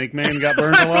when the Snake Man got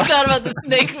burned I alive. forgot about the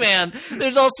Snake Man.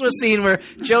 There's also a scene where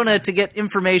Jonah, to get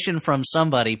information from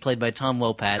somebody, played by Tom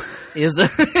Wopat, is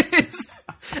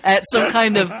at some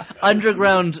kind of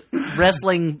underground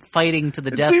wrestling fighting to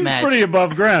the It death seems match. pretty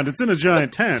above ground. It's in a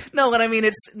giant tent. No, but I mean,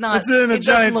 it's not. It's in a it doesn't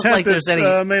giant look tent like there's that's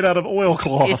any. made out of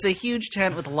oilcloth. It's a huge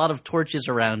tent with a lot of torches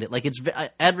around it. Like it's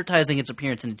advertising its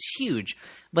appearance, and it's huge.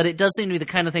 But it does seem to be the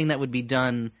kind of thing that would be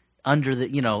done under the,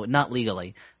 not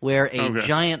legally, where a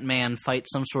giant man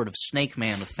fights some sort of snake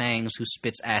man with fangs who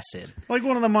spits acid. Like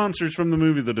one of the monsters from the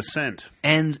movie The Descent.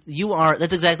 And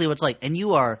that's exactly what it's like. And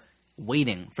you are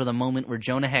waiting for the moment where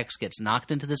Jonah Hex gets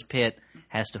knocked into this pit,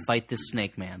 has to fight this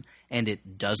snake man, and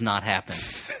it does not happen.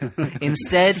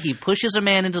 Instead, he pushes a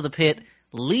man into the pit,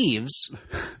 leaves,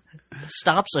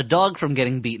 stops a dog from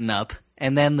getting beaten up,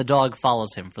 and then the dog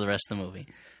follows him for the rest of the movie.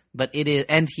 But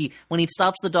when he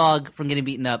stops the dog from getting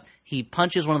beaten up, he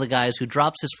punches one of the guys who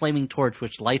drops his flaming torch,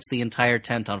 which lights the entire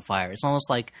tent on fire. It's almost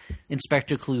like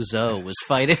Inspector Clouseau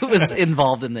was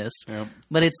involved in this. Yep.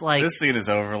 But it's like This scene is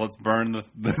over. Let's burn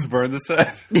the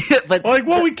set. but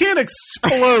We can't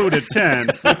explode a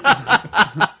tent.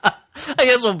 I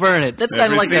guess we'll burn it. That's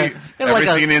kind of like every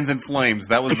scene ends in flames.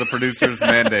 That was the producer's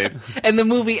mandate. and the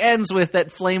movie ends with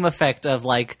that flame effect of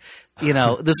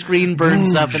the screen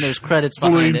burns up and there's credits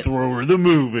behind it. Flamethrower, the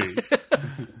movie.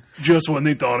 just when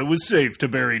they thought it was safe to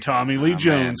bury Tommy Lee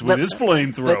Jones with his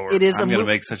flamethrower. But it is I'm going to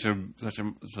make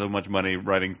so much money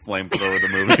writing Flamethrower the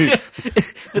movie.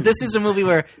 But this is a movie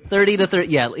where 30 to 30...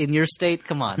 Yeah, in your state,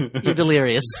 come on. You're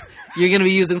delirious. You're going to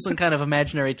be using some kind of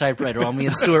imaginary typewriter while me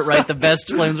and Stuart write the best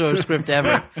Flamethrower script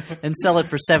ever and sell it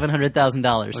for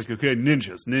 $700,000. Like, okay,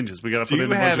 ninjas. We got to put Do in you a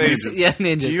bunch have of a ninjas. Yeah,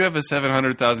 ninjas. Do you have a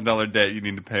 $700,000 debt you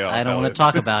need to pay off? I don't want to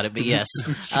Elliot? talk about it, but yes.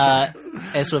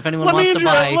 And so if anyone Let me wants to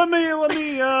buy... let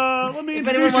me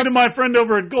introduce you to my friend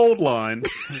over at Goldline.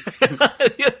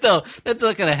 No, that's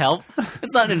not going to help.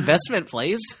 It's not an investment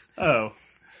place. Oh.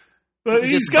 But You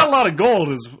he's just got a lot of gold.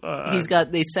 As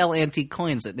They sell antique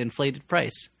coins at an inflated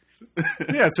price.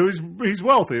 yeah, so he's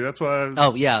wealthy. That's why.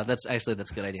 Oh yeah, that's a good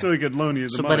idea. So he could loan you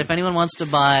the money. But if anyone wants to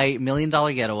buy $1 Million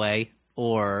Getaway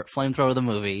or Flamethrower the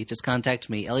movie, just contact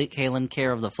me, Elliot Kalin,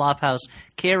 care of the Flophouse,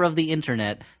 care of the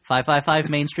Internet,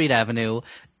 555 Main Street Avenue,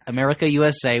 America,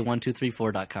 USA,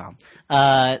 1234.com.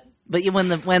 But when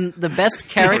the best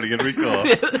character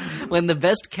when the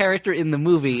best character in the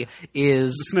movie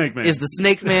is the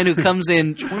Snake Man who comes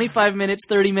in 25 minutes,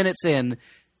 30 minutes in,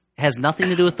 has nothing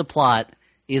to do with the plot.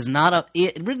 Is not a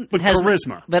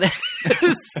charisma. But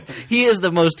he is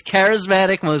the most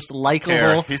charismatic, most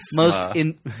likable, most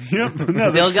in. Yep,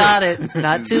 Still got it.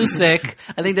 Not too sick.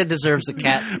 I think that deserves a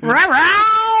cat.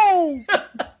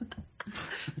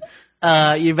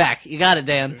 You're back. You got it,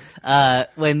 Dan.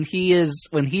 When he's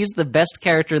the best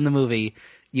character in the movie,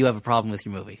 you have a problem with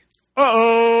your movie.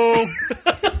 Uh-oh.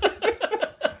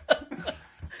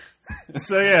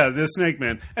 So yeah, the Snake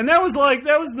Man, and that was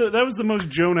the most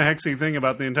Jonah Hexy thing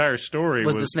about the entire story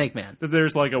was the Snake Man. That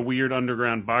there's like a weird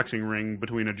underground boxing ring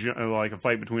between a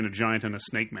fight between a giant and a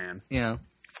Snake Man. Yeah,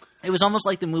 it was almost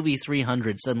like the movie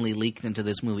 300 suddenly leaked into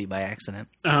this movie by accident.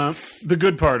 The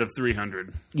good part of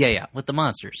 300. Yeah, with the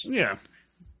monsters. Yeah.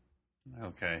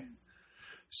 Okay.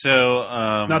 So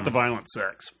not the violent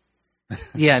sex.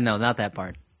 Yeah, no, not that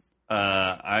part.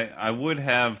 I would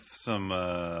have some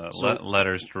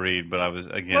letters to read, but I was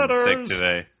again sick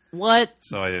today. What?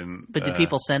 So I didn't. But did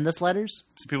people send us letters?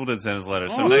 Some people did send us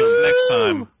letters. So next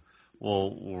time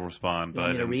we'll respond. But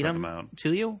I didn't read print them out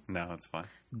to you. No, that's fine.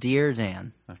 Dear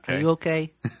Dan, okay. Are you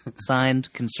okay?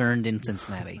 Signed, Concerned in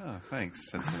Cincinnati. Oh,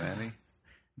 thanks, Cincinnati.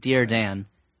 Dear Dan,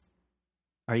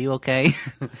 are you okay?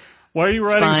 Why are you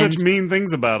writing Signed, such mean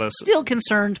things about us? Still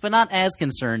concerned, but not as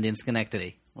concerned in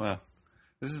Schenectady. Well,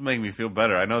 this is making me feel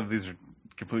better. I know that these are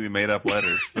completely made up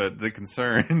letters, but the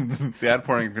concern, the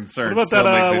outpouring of concern. What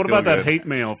about that hate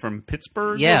mail from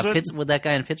Pittsburgh? Yeah, that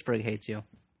guy in Pittsburgh hates you.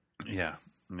 Yeah.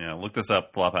 Look this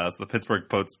up, Flophouse. The Pittsburgh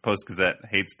Post Gazette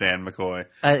hates Dan McCoy.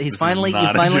 You finally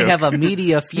have a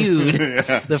media feud,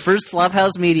 the first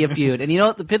Flophouse media feud, and you know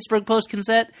what? The Pittsburgh Post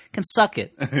Gazette can suck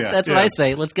it. That's what I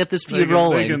say. Let's get this feud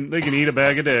rolling. They can eat a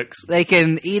bag of dicks. They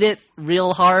can eat it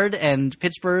real hard, and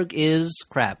Pittsburgh is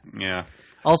crap. Yeah.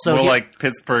 Also, more like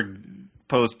Pittsburgh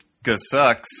Post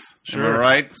sucks. Sure,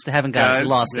 right? Haven't got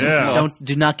lost. Yeah.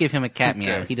 Do not give him a cat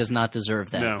meow. Okay. He does not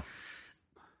deserve that. No.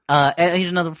 And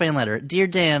here's another fan letter. Dear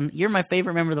Dan, you're my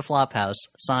favorite member of the Flophouse.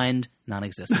 Signed,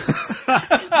 non-existent.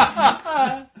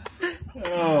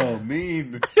 Oh,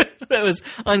 mean. That was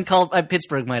uncalled.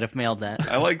 Pittsburgh might have mailed that.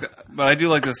 But I do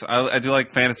like this. I do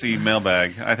like fantasy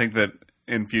mailbag. I think that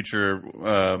in future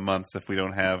months, if we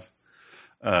don't have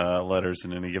letters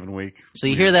in any given week. So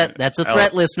you hear that? That's a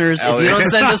threat, listeners. If you don't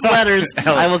send us letters,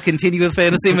 I will continue with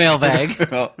fantasy mailbag.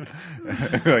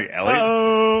 Elliot,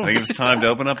 I think it's time to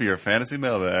open up your fantasy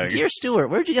mailbag. Dear Stuart,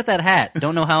 where'd you get that hat?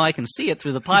 Don't know how I can see it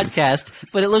through the podcast,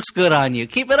 but it looks good on you.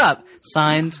 Keep it up.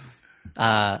 Signed,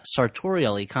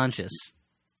 sartorially conscious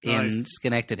in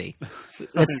Schenectady.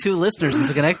 That's 2 listeners in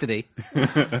Schenectady.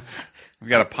 We've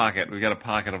got a pocket. We've got a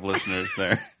pocket of listeners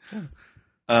there.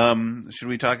 Should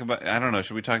we talk about? I don't know.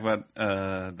 Should we talk about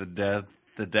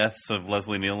the deaths of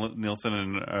Leslie Nielsen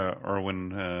and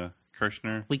Erwin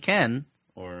Kirshner? We can.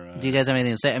 Or do you guys have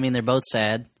anything to say? I mean, they're both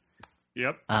sad.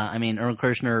 Yep. Erwin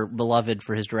Kirshner, beloved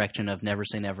for his direction of Never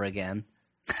Say Never Again.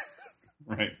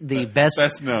 Right. The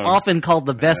best known. Often called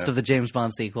the best of the James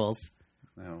Bond sequels.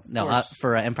 No,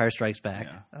 for Empire Strikes Back,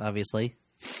 obviously.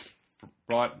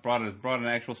 Brought an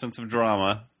actual sense of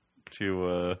drama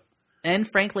to. And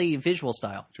frankly, visual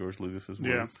style. George Lucas's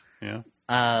words. Yeah.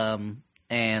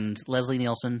 And Leslie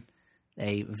Nielsen,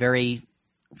 a very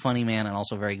funny man and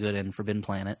also very good in Forbidden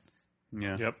Planet.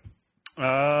 Yeah. Yep.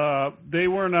 They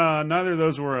weren't. Neither of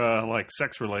those were like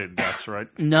sex-related deaths, right?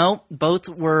 No, both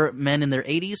were men in their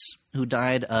 80s who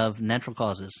died of natural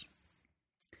causes.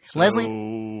 So I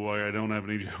don't have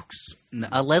any jokes.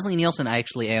 Leslie Nielsen, I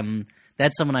actually am.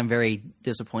 That's someone I'm very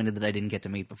disappointed that I didn't get to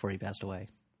meet before he passed away.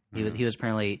 He was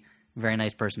apparently Very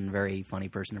nice person, very funny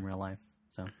person in real life.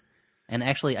 So, and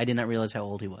actually, I did not realize how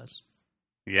old he was.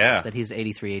 Yeah. That he's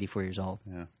 83, 84 years old.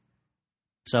 Yeah.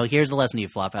 So here's the lesson to you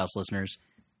Flophouse listeners.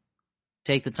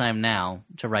 Take the time now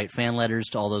to write fan letters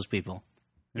to all those people.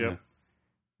 Yep.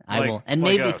 I will. And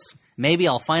like maybe us. maybe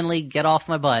I'll finally get off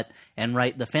my butt and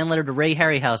write the fan letter to Ray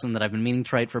Harryhausen that I've been meaning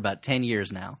to write for about 10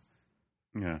 years now.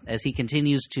 Yeah. As he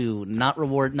continues to not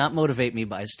motivate me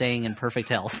by staying in perfect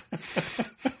health.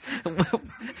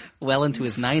 Well into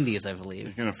his 90s, I believe.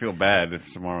 You're going to feel bad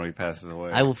if tomorrow he passes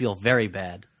away. I will feel very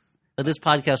bad. But this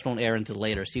podcast won't air until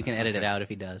later, so you can edit it out if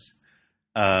he does.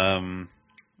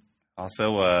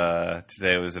 Also,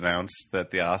 today it was announced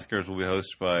that the Oscars will be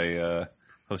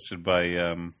hosted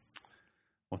by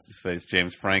what's his face,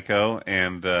 James Franco,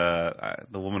 and the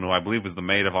woman who I believe was the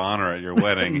maid of honor at your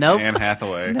wedding, Nope. Anne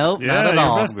Hathaway. Nope, Yeah, not at your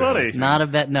all. best buddy. Not a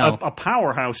bet. No. A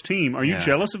powerhouse team. Are you Yeah.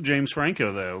 jealous of James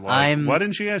Franco, though? Why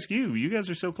didn't she ask you? You guys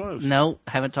are so close. No,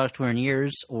 haven't talked to her in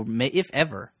years, or if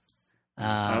ever. Okay,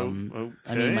 I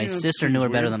mean, my that sister knew her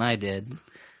seems better weird. than I did.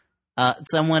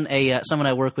 Someone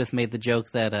I work with made the joke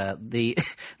that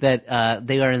that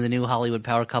they are in the new Hollywood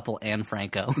power couple, Anne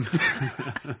Franco.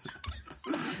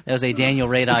 That was a Daniel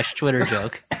Radosh Twitter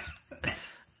joke.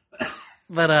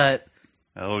 But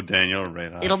Oh, Daniel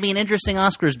Radcliffe. it'll be an interesting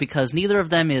Oscars because neither of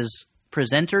them is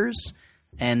presenters,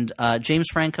 and James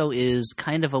Franco is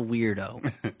kind of a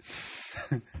weirdo.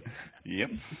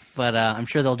 Yep. But I'm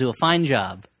sure they'll do a fine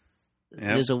job.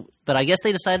 Yep. But I guess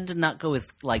they decided to not go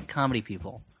with like comedy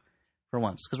people for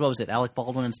once. Because what was it, Alec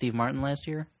Baldwin and Steve Martin last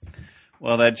year?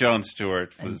 Well, that Jon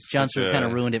Stewart And was Jon such Stewart a kind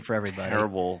of ruined it for everybody.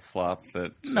 terrible flop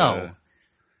that No.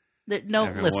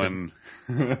 Listen.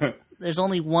 everyone. There's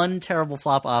only one terrible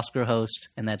flop Oscar host,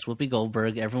 and that's Whoopi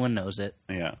Goldberg. Everyone knows it.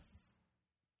 Yeah.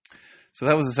 So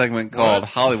that was a segment called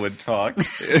Hollywood Talk.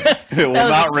 It will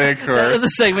not That reoccur. was a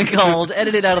segment called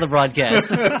 "Edited Out of the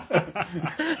Broadcast."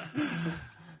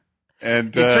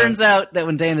 And It turns out that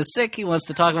when Dan is sick, he wants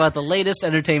to talk about the latest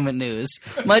entertainment news.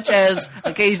 Much as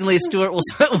occasionally Stuart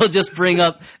will just bring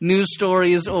up news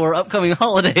stories or upcoming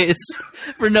holidays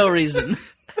for no reason.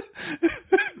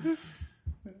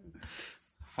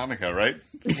 Hanukkah, right?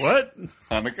 What?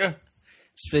 Hanukkah?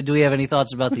 So do we have any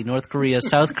thoughts about the North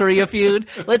Korea-South Korea feud?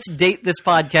 Let's date this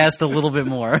podcast a little bit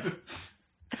more.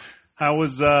 How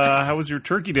was your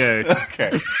turkey day?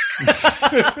 Okay.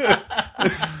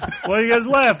 Why are you guys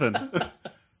laughing?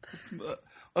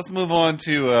 Let's move on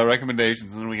to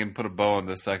recommendations, and then we can put a bow on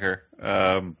this sucker.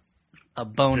 A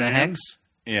bone a hex?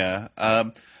 Yeah.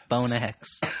 Bone a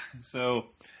hex. So,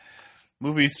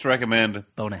 movies to recommend.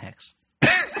 Bone a hex.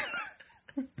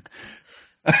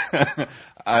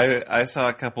 I saw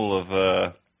a couple of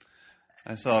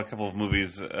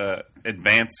movies,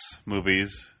 advance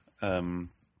movies,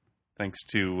 thanks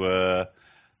to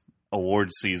award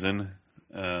season.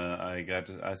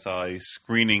 I saw a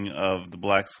screening of The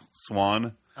Black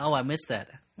Swan. Oh, I missed that.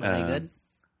 Was any good?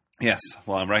 Yes,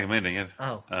 well, I'm recommending it.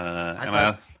 Oh. And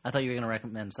I thought you were going to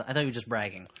recommend something. I thought you were just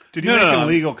bragging. Did you No, make no, a no.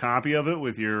 legal copy of it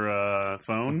with your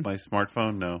phone? my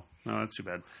smartphone, no. No, that's too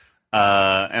bad.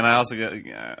 And I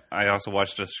also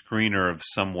watched a screener of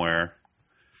Somewhere.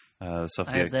 I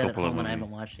Sophia have that at Coppola home and movie. I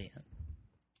haven't watched it yet.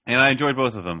 And I enjoyed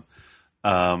both of them.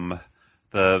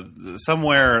 The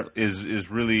Somewhere is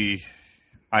really,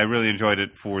 I really enjoyed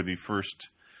it for the first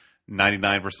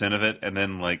 99% of it, and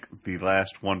then like the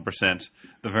last 1%,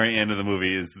 the very end of the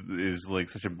movie is like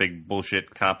such a big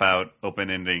bullshit cop out open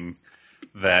ending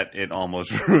that it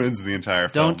almost ruins the entire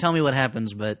film. Don't tell me what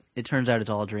happens, but it turns out it's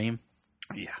all a dream.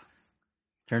 Yeah.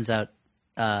 Turns out,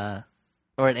 or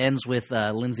it ends with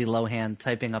Lindsay Lohan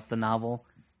typing up the novel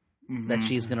that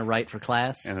she's going to write for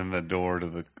class. And then the door to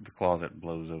the closet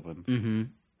blows open.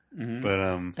 Mm-hmm.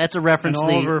 But That's a reference And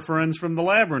to all of her friends from the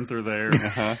labyrinth are there.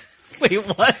 Wait,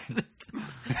 what?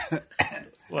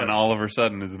 and Oliver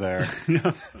Sudden is there.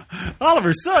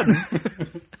 Oliver Sudden.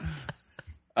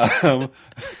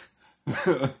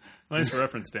 Nice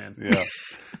reference, Dan. Yeah,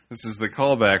 this is the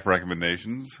callback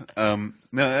recommendations.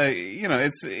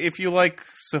 It's if you like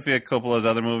Sofia Coppola's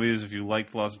other movies, if you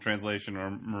like Lost in Translation or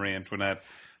Marie Antoinette,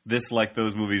 this, like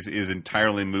those movies, is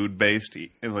entirely mood based,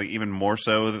 like even more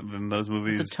so than those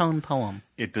movies. It's a tone poem.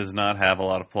 It does not have a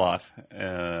lot of plot,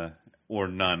 or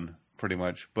none, pretty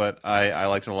much. But I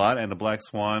liked it a lot, and The Black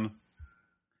Swan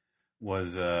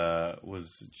was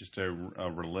just a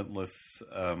relentless.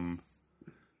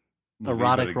 Movie,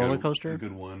 Erotic but a roller good- coaster? A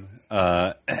good one.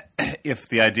 If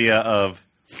the idea of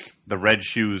the red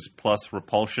shoes plus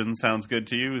repulsion sounds good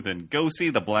to you, then go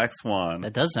see The Black Swan.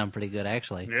 That does sound pretty good,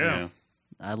 actually. Yeah.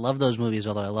 I love those movies,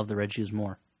 although I love the Red Shoes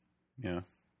more. Yeah.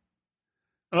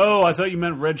 Oh, I thought you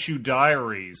meant Red Shoe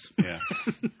Diaries. Yeah.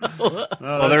 Oh,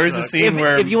 Well, there is a scene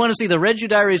where If you want to see the Red Shoe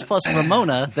Diaries plus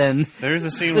Ramona, then there is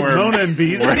a scene where Mona and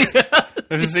Beezus.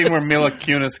 there's a scene where Mila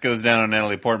Kunis goes down on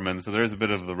Natalie Portman, so there is a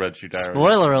bit of the Red Shoe Diaries.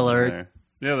 spoiler alert. there.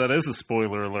 Yeah, that is a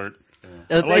spoiler alert.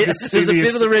 There's to see a bit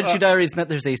these, of the Red Shoe Diaries in that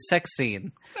there's a sex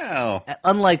scene, Oh,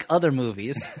 unlike other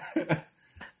movies.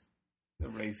 the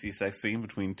racy sex scene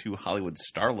between two Hollywood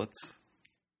starlets.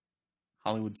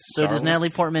 So does Natalie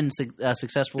Portman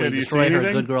successfully Yeah, do you destroy see her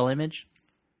anything? Uh, good girl image?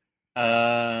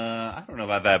 I don't know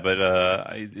about that, but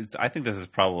I think this is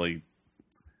probably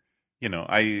you know,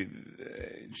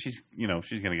 she's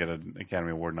going to get an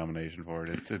Academy Award nomination for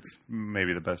it. It's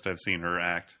maybe the best I've seen her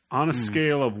act. On a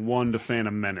scale of 1 to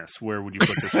Phantom Menace, where would you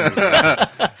put this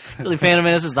movie? Really, Phantom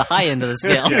Menace is the high end of the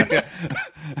scale. Yeah.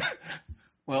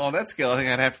 Well, on that scale, I think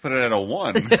I'd have to put it at a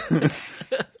 1.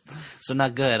 So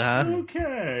not good, huh?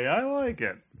 Okay, I like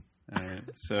it. All right.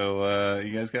 So,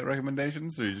 you guys got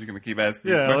recommendations, or are you just going to keep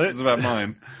asking me Yeah, questions about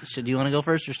mine? Do you want to go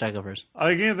first or should I go first?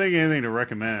 I can't think of anything to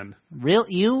recommend. Real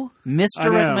you, I Mr.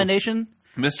 know. Recommendation,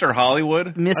 Mr.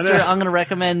 Hollywood? Mr. I'm going to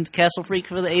recommend Castle Freak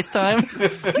for the 8th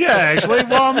time, Yeah, actually,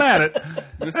 while I'm at it.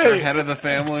 Mr. Head of the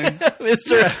Family?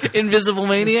 Mr. Invisible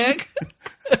Maniac.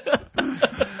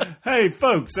 Hey,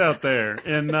 folks out there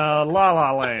in La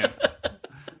La Land,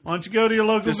 why don't you go to your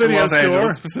local Just in video Los store?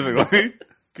 Angeles, specifically.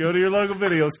 Go to your local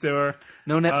video store.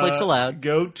 No Netflix allowed.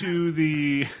 Go to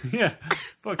the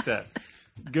fuck that.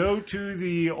 Go to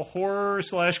the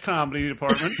horror/comedy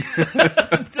department.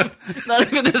 Not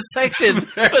even a section,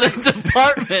 but a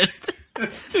department.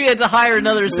 We had to hire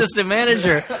another assistant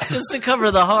manager just to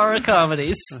cover the horror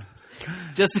comedies.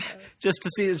 Just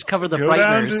to cover the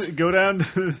frighteners.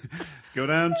 Go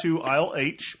down to aisle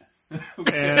H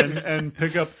and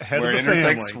pick up Head Where of it the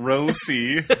intersects Family. row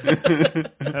C. Head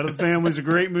of the Family is a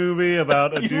great movie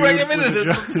about a dude. You recommended with a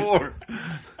this before.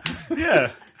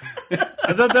 Yeah.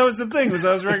 I thought that was the thing, was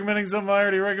I was recommending something I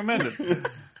already recommended.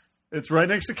 It's right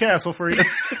next to Castle Freak.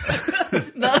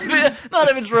 Not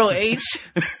if it's row H.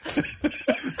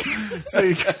 So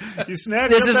you snatch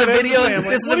This up is that a Head of the video. Family.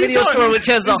 This is What a are you video talking- store which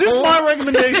has a Is this whole. my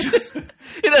recommendation?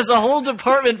 It has a whole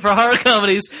department for horror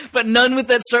comedies, but none with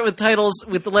that start with titles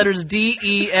with the letters D,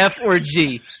 E, F, or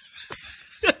G.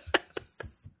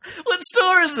 What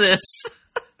store is this?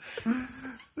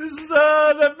 This is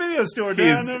that video store down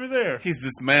He's- over there. He's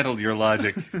dismantled your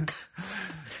logic.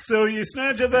 So you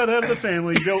snatch up that Head of the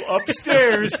Family, you go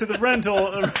upstairs to the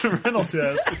rental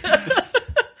desk.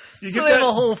 You So they have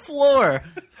a whole floor.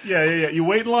 Yeah. You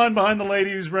wait in line behind the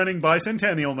lady who's renting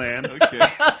Bicentennial Man.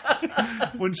 Okay.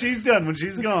 When she's done, when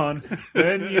she's gone,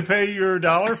 then you pay your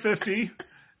 $1.50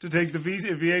 to take the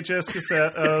VHS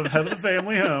cassette of Head of the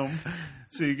Family home,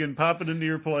 so you can pop it into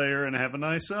your player and have a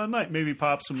nice night. Maybe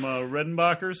pop some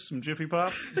Redenbachers, some Jiffy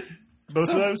Pop. Both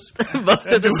of those. Both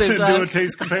at the same Do time. a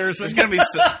taste comparison. There's going to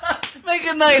be Make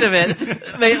a night of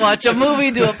it. Mate, watch a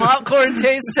movie, do a popcorn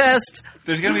taste test.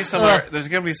 there's going to be somewhere. There's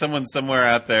going to be someone somewhere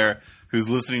out there who's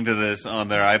listening to this on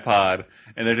their iPod,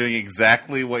 and they're doing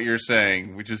exactly what you're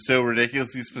saying, which is so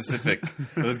ridiculously specific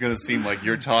that it's going to seem like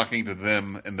you're talking to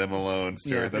them and them alone.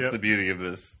 Stuart. Yeah. That's Yep. the beauty of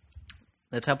this.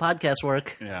 That's how podcasts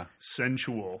work. Yeah.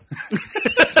 Sensual.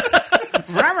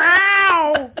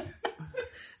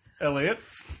 Elliot,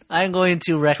 I'm going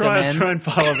to try recommend. and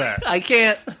follow that. I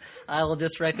can't. I will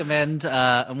just recommend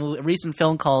a recent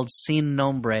film called Sin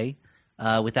Nombre,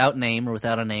 without name or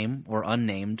without a name or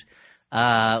unnamed,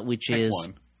 which Pick is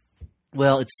one.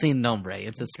 well, it's Sin Nombre.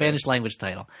 It's a Spanish language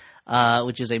title,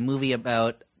 which is a movie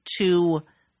about two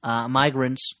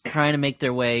migrants trying to make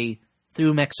their way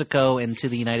through Mexico and to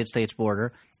the United States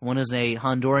border. One is a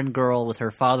Honduran girl with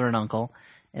her father and uncle,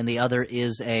 and the other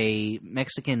is a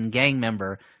Mexican gang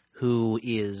member who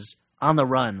is on the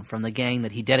run from the gang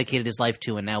that he dedicated his life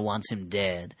to and now wants him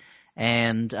dead.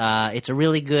 And it's a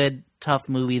really good, tough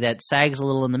movie that sags a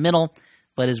little in the middle,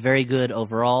 but is very good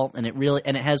overall. And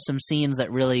it has some scenes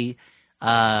that really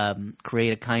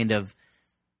create a kind of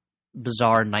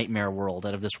bizarre nightmare world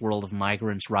out of this world of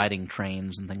migrants riding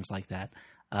trains and things like that.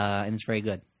 And it's very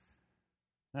good.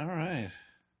 All right.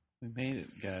 We made it,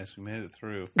 guys. We made it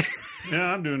through. Yeah,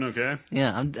 I'm doing okay.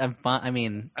 Yeah, I'm fine. I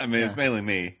mean, It's mainly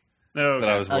me No, that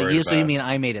I was worried about. so you mean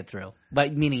I made it through,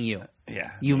 but meaning you.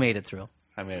 Yeah. You made it through.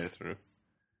 I made it through.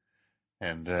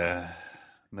 And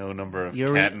no number of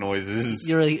You're cat noises.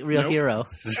 You're a real Nope. hero.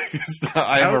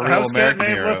 I am a real House cat American may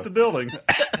have hero. left the building.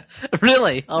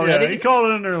 Really? Already? Yeah, he called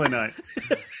it an early night.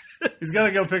 He's got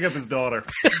to go pick up his daughter.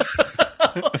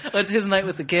 What's his night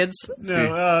with the kids?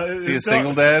 No, Is he a his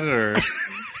single dad or?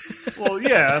 Well,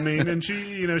 yeah, I mean, and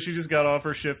she just got off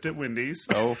her shift at Wendy's.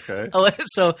 Oh, okay. Oh,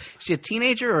 so is she a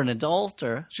teenager or an adult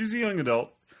or? She's a young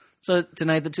adult. So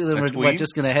tonight the two of them A are tween?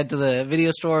 just going to head to the video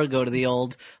store, go to the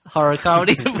old horror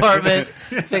comedy department,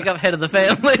 pick up Head of the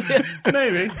Family,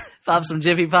 Maybe. pop some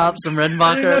Jiffy Pop, some I mean,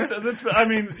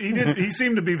 Redenbacher. he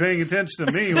seemed to be paying attention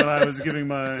to me when I was giving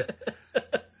my.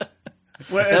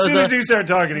 Well, as was soon as the- he started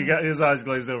talking, his eyes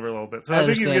glazed over a little bit. So I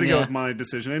think he's going to go with my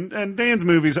decision. And Dan's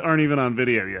movies aren't even on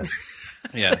video yet.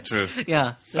 Yeah, true.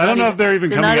 Yeah. I don't know if they're even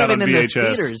They're coming not out even on in the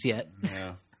VHS. theaters yet.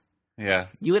 Yeah.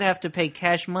 You would have to pay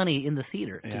cash money in the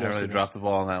theater to Yeah, go I see really this. dropped the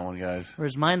ball on that one, guys.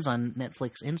 Whereas mine's on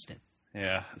Netflix Instant.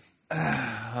 Yeah.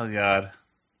 Oh, God.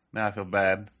 Now I feel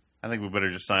bad. I think we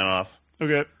better just sign off.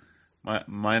 Okay.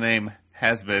 My name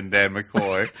has been Dan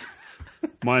McCoy.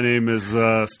 My name is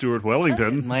Stuart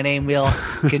Wellington. My name will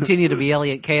continue to be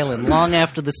Elliot Kalin long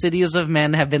after the cities of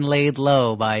men have been laid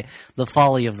low by the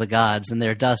folly of the gods, and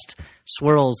their dust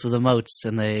swirls through the moats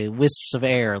and the wisps of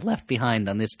air left behind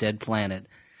on this dead planet.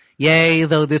 Yea,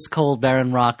 though this cold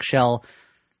barren rock shall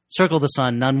circle the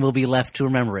sun, none will be left to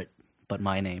remember it but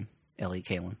my name, Elliot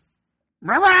Kalin.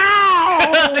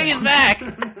 He's back!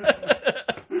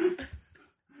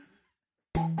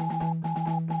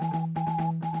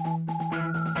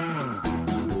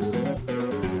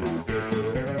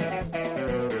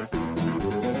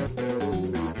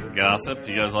 Gossip?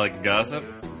 You guys like gossip?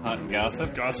 Hot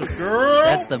gossip? Gossip Girl.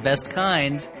 That's the best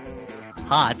kind.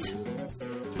 Hot.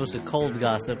 Opposed to cold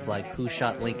gossip like who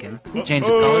shot Lincoln. Change of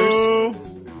colors. Oh.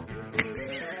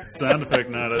 Sound effect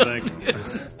night, I think.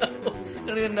 I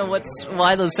don't even know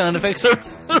why those sound effects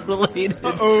are related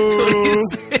to what you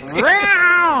say.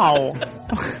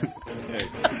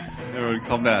 Everyone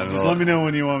calm down. Just let me know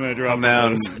when you want me to drop Calm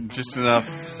down those. just enough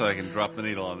so I can drop the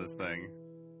needle on this thing.